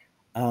that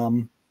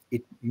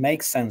it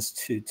makes sense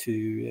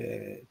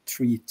to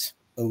treat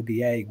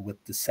ODA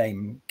with the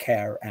same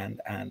care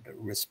and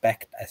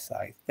respect as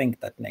I think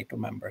that NATO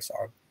members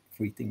are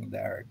treating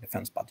their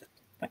defense budget.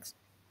 Thanks.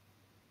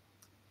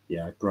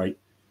 Yeah, great.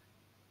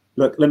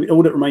 Look,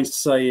 all that remains to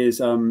say is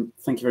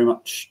thank you very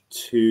much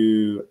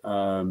to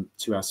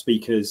our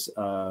speakers.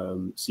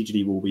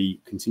 CGD will be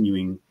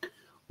continuing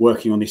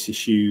working on this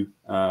issue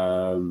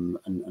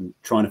and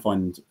trying to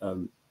find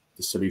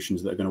the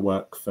solutions that are going to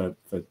work for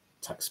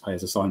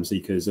taxpayers, asylum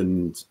seekers,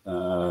 and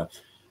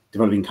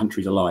developing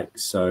countries alike.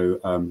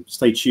 So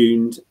stay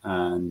tuned,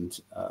 and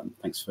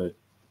thanks for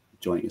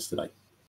joining us today.